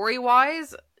story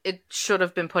wise, it should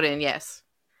have been put in, yes,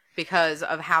 because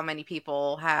of how many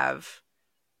people have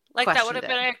like that would have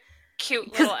been a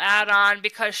cute little add-on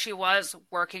because she was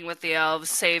working with the elves,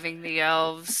 saving the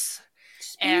elves.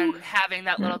 And having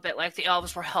that little bit like the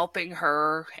elves were helping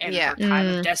her in her time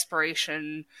of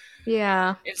desperation.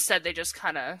 Yeah. Instead, they just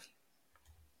kind of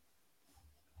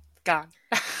gone.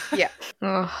 Yeah.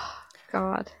 Oh,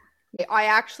 God. I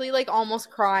actually like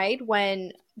almost cried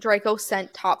when Draco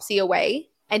sent Topsy away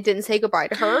and didn't say goodbye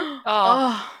to her.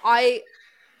 I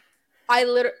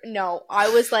literally, no, I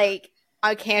was like,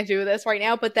 I can't do this right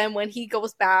now. But then when he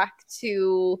goes back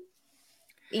to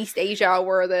East Asia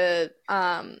where the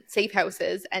safe house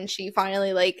is, and she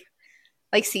finally like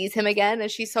sees him again and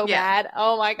she's so mad.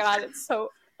 Oh my God, it's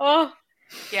so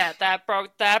yeah, that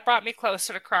brought me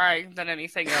closer to crying than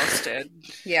anything else did.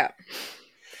 Yeah.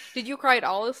 Did you cry at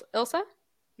all, Ilsa?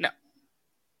 No.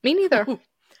 Me neither.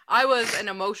 I was an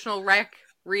emotional wreck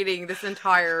reading this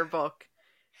entire book,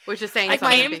 which is saying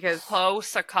something because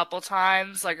close a couple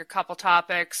times, like a couple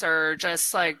topics, or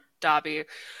just like Dobby.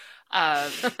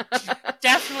 Um,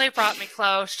 definitely brought me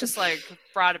close, just like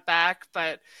brought it back,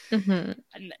 but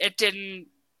it didn't.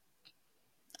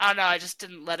 I don't know. I just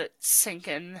didn't let it sink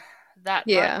in that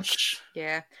much.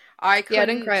 Yeah, I couldn't. Yeah, I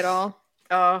didn't cry at all.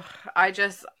 Oh, I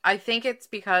think it's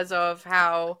because of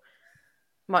how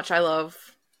much I love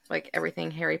like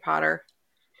everything Harry Potter,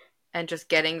 and just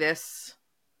getting this.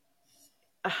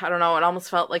 I don't know. It almost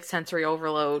felt like sensory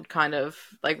overload, kind of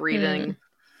like reading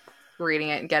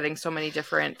it and getting so many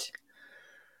different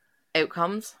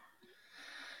outcomes.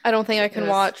 I don't think I can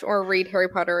watch or read Harry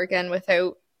Potter again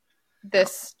without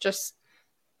this just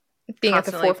being at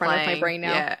the forefront of my brain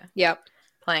now. Yeah. Yep.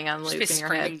 Playing on loop in your head.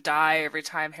 Screaming die every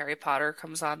time Harry Potter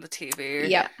comes on the TV.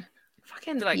 Yep.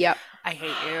 Fucking be like, I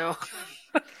hate you.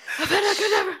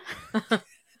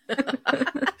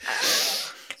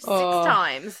 Six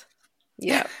times.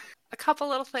 Yeah. A couple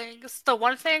little things. The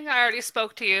one thing I already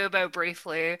spoke to you about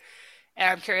briefly, and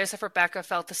I'm curious if Rebecca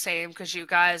felt the same because you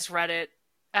guys read it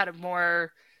at a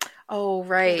more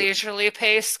leisurely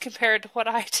pace compared to what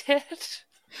I did.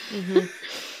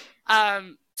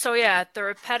 So yeah, the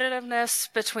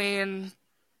repetitiveness between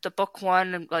the book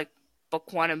one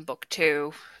and book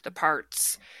two, the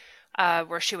parts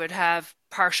where she would have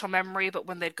partial memory, but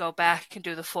when they'd go back and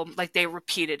do the full, like they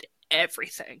repeated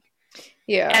everything.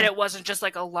 Yeah. And it wasn't just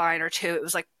like a line or two, it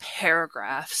was like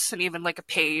paragraphs and even like a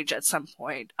page at some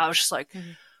point. I was just like,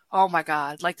 oh my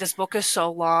God, like this book is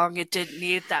so long, it didn't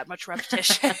need that much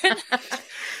repetition.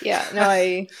 Yeah, no,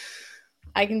 I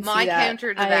can see that. My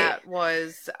counter to that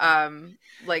was,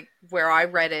 like, where I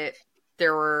read it,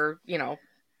 there were,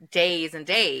 days and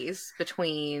days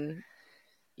between,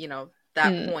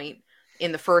 that point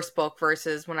in the first book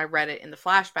versus when I read it in the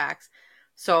flashbacks.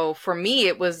 So for me,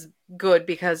 it was good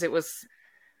because it was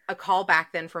a callback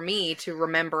then for me to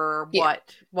remember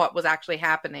what was actually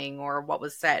happening or what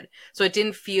was said. So it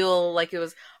didn't feel like it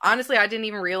was, honestly, I didn't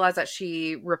even realize that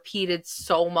she repeated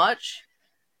so much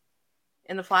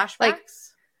in the flashbacks. Like,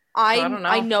 I don't know.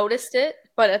 I noticed it,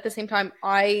 but at the same time,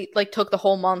 I took the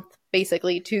whole month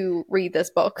basically to read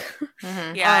this book.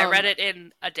 Yeah, I read it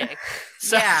in a day.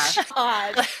 So, yeah.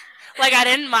 Like I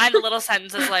didn't mind the little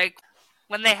sentences, like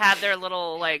when they had their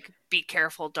little like "be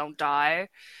careful, don't die."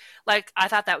 Like I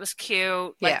thought that was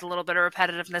cute, like the little bit of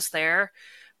repetitiveness there.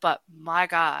 But my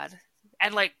God,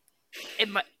 and like it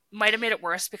might have made it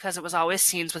worse because it was always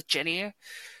scenes with Ginny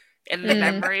in the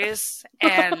memories,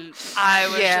 and I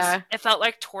was just, it felt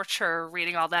like torture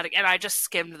reading all that, and I just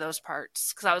skimmed those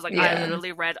parts because I was like, I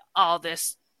literally read all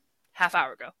this half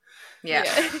hour ago.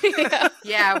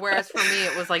 Yeah. Whereas for me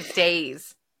it was like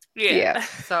days. Yeah.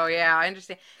 So yeah, I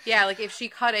understand. Yeah, like if she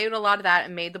cut out a lot of that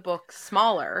and made the book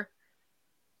smaller,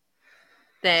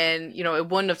 then it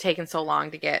wouldn't have taken so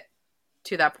long to get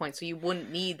to that point, so you wouldn't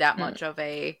need that much of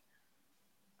a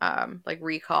like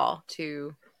recall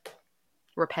to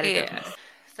repetitiveness.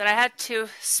 Then I had two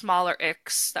smaller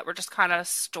icks that were just kind of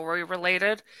story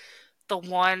related. The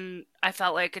one, I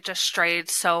felt like it just strayed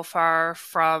so far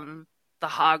from the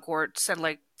Hogwarts and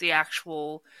like the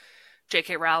actual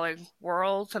J.K. Rowling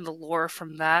world and the lore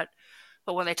from that.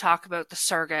 But when they talk about the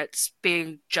surrogates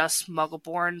being just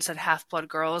Muggleborns and half-blood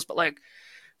girls, but like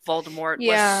Voldemort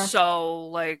was so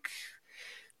like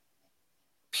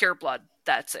pure blood,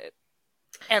 that's it.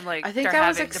 And like I think they're that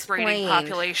was having the breeding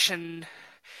population.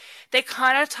 They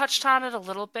kind of touched on it a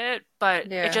little bit,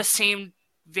 but it just seemed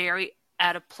very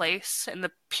out of place in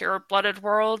the pure-blooded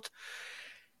world.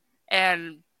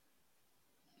 And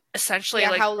essentially,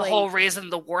 the whole reason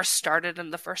the war started in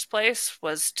the first place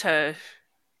was to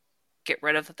get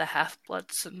rid of the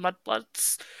half-bloods and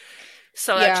mudbloods.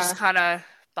 So that just kind of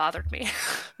bothered me.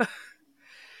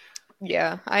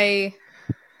 Yeah, I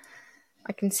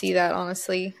can see that,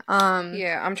 honestly. I'm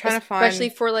trying to find, especially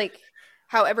for like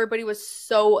how everybody was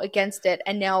so against it,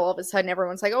 and now all of a sudden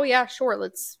everyone's like, oh yeah, sure,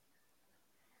 let's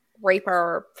rape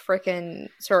our freaking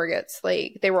surrogates.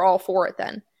 Like they were all for it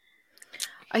then.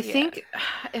 I think,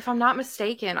 if I'm not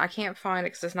mistaken, I can't find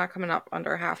it because it's not coming up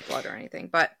under Half-Blood or anything,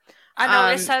 but I know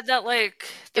they said that like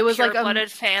the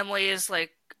pure-blooded families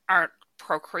like aren't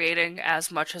procreating as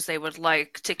much as they would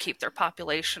like to keep their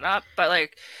population up, but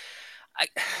like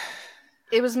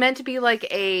it was meant to be like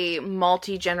a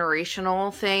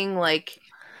multi-generational thing, like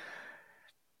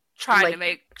trying to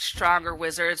make stronger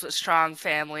wizards with strong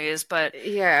families, but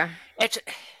it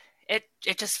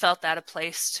just felt out of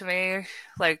place to me.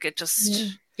 Like it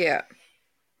just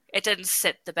it didn't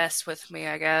sit the best with me,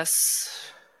 I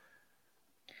guess.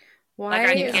 Why? Like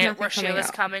I get where she was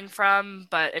coming from,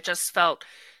 but it just felt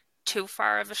too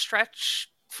far of a stretch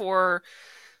for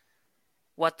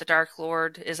what the Dark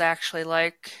Lord is actually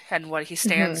like and what he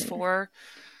stands for.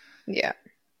 Yeah.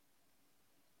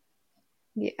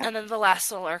 Yeah. And then the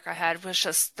last little arc I had was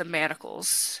just the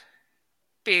Manacles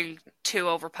being too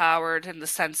overpowered in the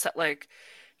sense that, like,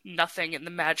 nothing in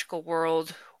the magical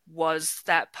world was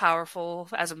that powerful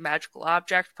as a magical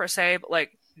object per se, but,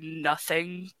 like,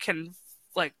 nothing can,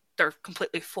 like, they're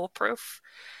completely foolproof.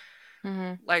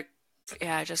 Mm-hmm. Like,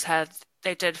 yeah, I just had,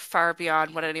 they did far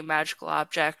beyond what any magical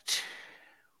object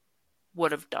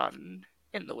would have done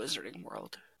in the wizarding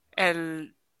world.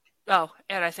 And,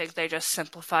 and I think they just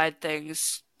simplified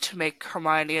things to make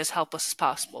Hermione as helpless as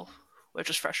possible, which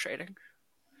is frustrating.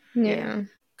 Yeah.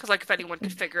 Because, like, if anyone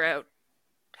could figure out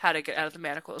how to get out of the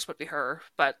Manacles, would be her.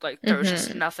 But, like, there was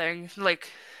just nothing. Like,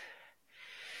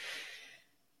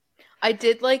 I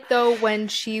did like, though, when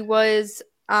she was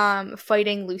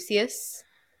fighting Lucius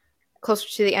closer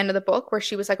to the end of the book, where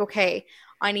she was like, okay,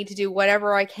 I need to do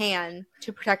whatever I can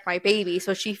to protect my baby.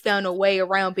 So she found a way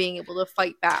around being able to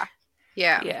fight back.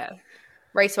 yeah.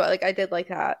 Right? So, like, I did like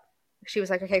that. She was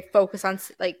like, okay, focus on,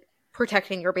 like,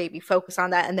 protecting your baby. Focus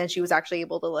on that. And then she was actually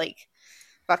able to, like,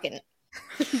 fucking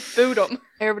boot him.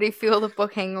 Everybody feel the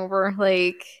book hangover.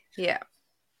 Like, Yeah.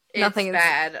 nothing It's is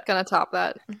bad. gonna top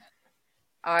that.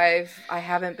 I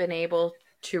haven't been able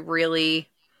to really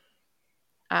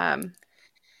I've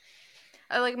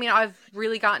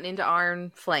really gotten into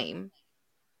Iron Flame,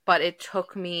 but it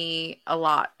took me a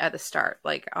lot at the start.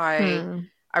 Like I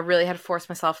really had to force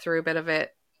myself through a bit of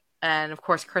it. And of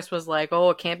course Chris was like,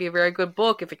 "Oh, it can't be a very good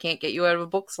book if it can't get you out of a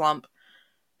book slump."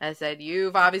 I said,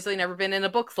 "You've obviously never been in a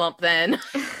book slump then."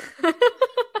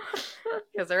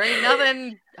 Because there ain't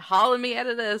nothing hauling me out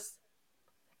of this.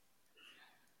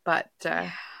 But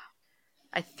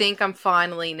I think I'm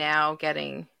finally now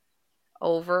getting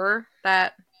over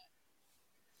that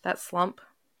slump.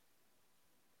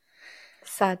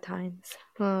 Sad times.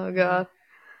 Oh god.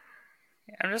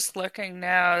 I'm just looking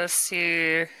now to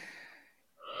see.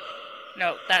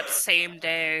 No, that same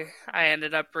day, I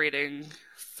ended up reading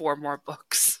 4 more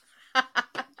books. I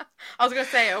was gonna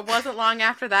say it wasn't long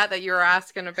after that you were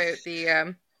asking about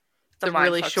the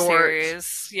really Mindfuck short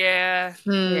series. Yeah.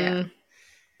 Yeah.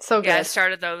 So good. Yeah, I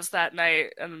started those that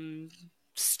night and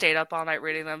stayed up all night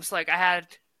reading them. So, like, I had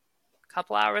a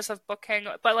couple hours of book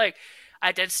hangover, but, like,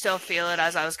 I did still feel it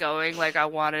as I was going. Like, I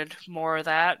wanted more of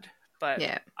that, but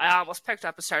Yeah. I almost picked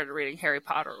up and started reading Harry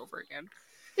Potter over again.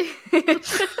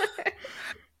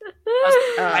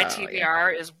 My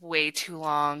TBR is way too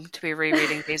long to be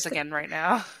rereading these again right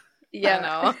now. Yeah, I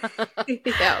know.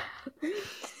 Yeah.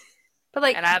 But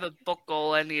like, and I have a book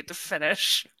goal I need to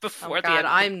finish before the end.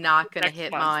 I'm not gonna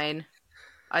hit month. mine.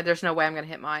 There's no way I'm gonna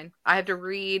hit mine. I have to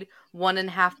read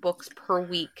 1.5 books per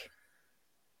week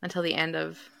until the end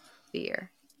of the year.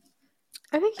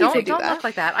 I think you could do don't that. look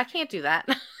like that. I can't do that.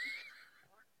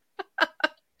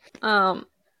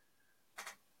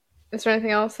 Is there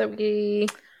anything else that we?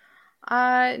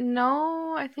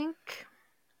 No. I think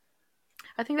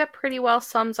that pretty well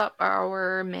sums up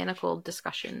our Manacle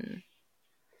discussion.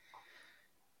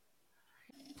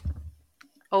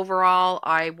 Overall,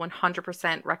 I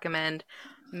 100% recommend.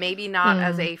 Maybe not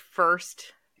as a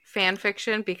first fan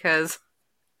fiction because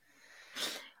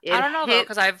I don't know though,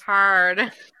 because I've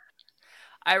hard.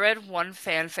 I read one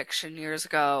fan fiction years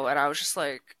ago, and I was just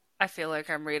like, I feel like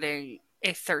I'm reading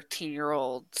a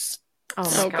 13-year-old's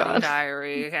God.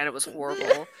 diary, and it was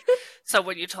horrible. So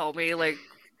when you told me like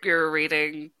you're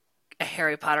reading a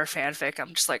Harry Potter fanfic,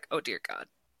 I'm just like, oh dear God.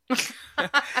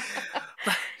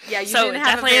 Yeah, you so didn't it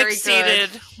have definitely a very exceeded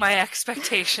my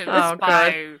expectations Oh,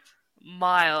 by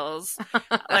miles.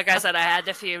 Like I said, I had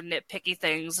a few nitpicky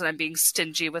things, and I'm being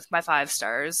stingy with my 5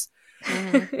 stars.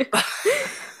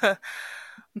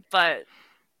 But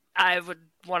I would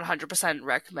 100%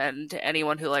 recommend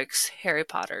anyone who likes Harry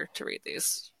Potter to read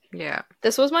these. Yeah.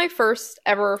 This was my first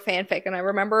ever fanfic, and I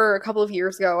remember a couple of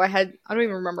years ago, I don't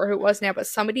even remember who it was now, but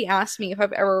somebody asked me if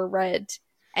I've ever read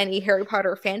any Harry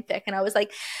Potter fanfic, and I was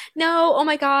like, no, oh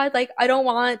my god, like, I don't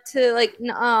want to, like,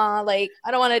 nah, like,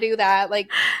 I don't want to do that,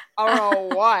 like, I don't know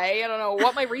why, I don't know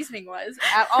what my reasoning was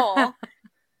at all,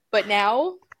 but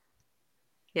now,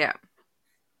 yeah,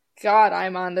 God,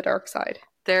 I'm on the dark side.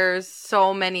 There's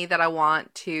so many that I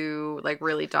want to, like,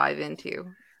 really dive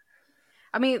into.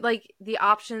 I mean, like, the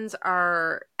options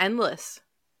are endless.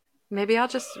 Maybe I'll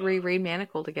just reread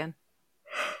Manacled again.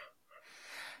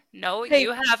 No,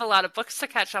 you have a lot of books to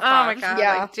catch up on. Oh my god,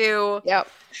 yeah. I do. Yep.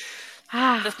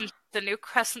 The new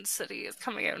Crescent City is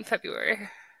coming out in February.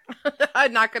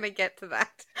 I'm not going to get to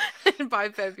that by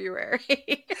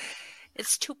February.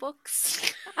 It's 2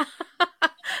 books.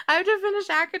 I have to finish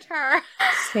ACOTAR.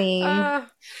 Same.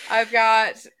 I've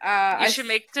got... you should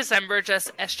make December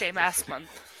just SJ Mask Month.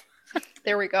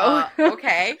 There we go.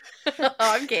 Okay.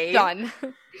 I'm game. Done.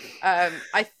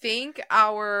 I think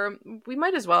we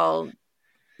might as well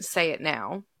say it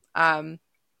now.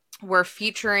 We're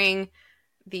featuring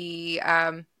the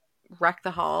Wreck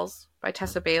the Halls by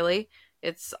Tessa Bailey.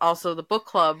 It's also the book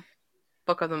club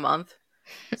book of the month.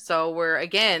 So we're,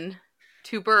 again,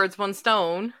 2 birds, 1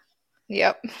 stone.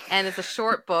 Yep. And it's a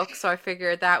short book, so I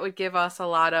figured that would give us a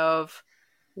lot of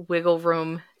wiggle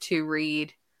room to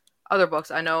read other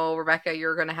books. I know, Rebecca,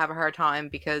 you're going to have a hard time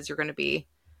because you're going to be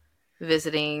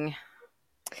visiting.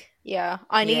 Yeah.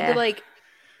 I need to,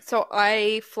 so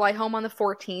I fly home on the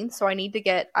 14th, so I need to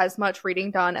get as much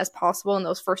reading done as possible in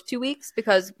those first 2 weeks,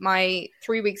 because my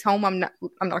 3 weeks home, I'm not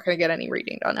going to get any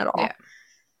reading done at all. Yeah.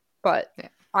 But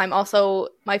I'm also,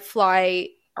 my flight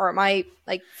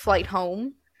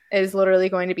home is literally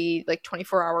going to be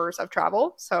 24 hours of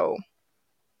travel. So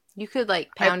you could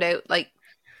pound out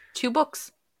 2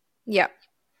 books. Yeah.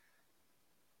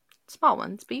 Small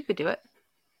ones, but you could do it.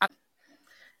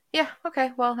 Yeah.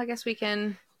 Okay. Well, I guess we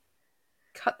can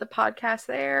cut the podcast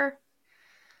there.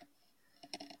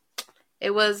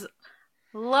 It was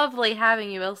lovely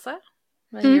having you, Ilsa.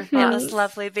 It was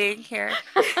lovely being here.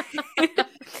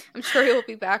 I'm sure you'll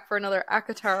be back for another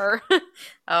Akatar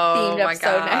themed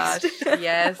episode next.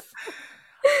 Yes.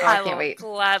 I will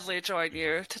gladly join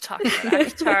you to talk about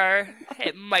Akatar.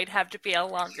 It might have to be a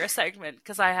longer segment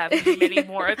because I have many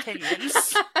more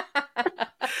opinions.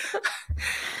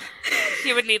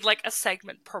 You would need a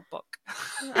segment per book.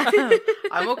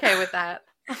 I'm okay with that.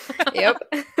 Yep.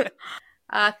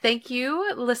 Thank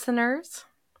you, listeners.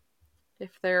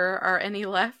 If there are any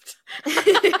left. We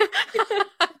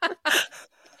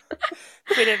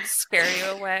didn't scare you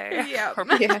away. Yeah.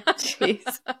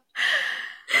 Jeez.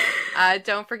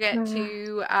 Don't forget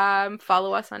to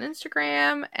follow us on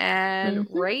Instagram and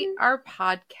rate our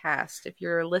podcast if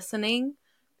you're listening,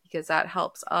 because that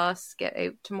helps us get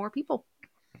out to more people.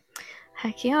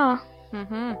 Heck yeah.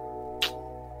 I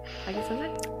guess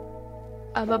that's it.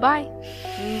 Bye-bye.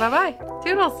 Bye-bye.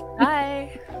 Toodles.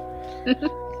 Bye.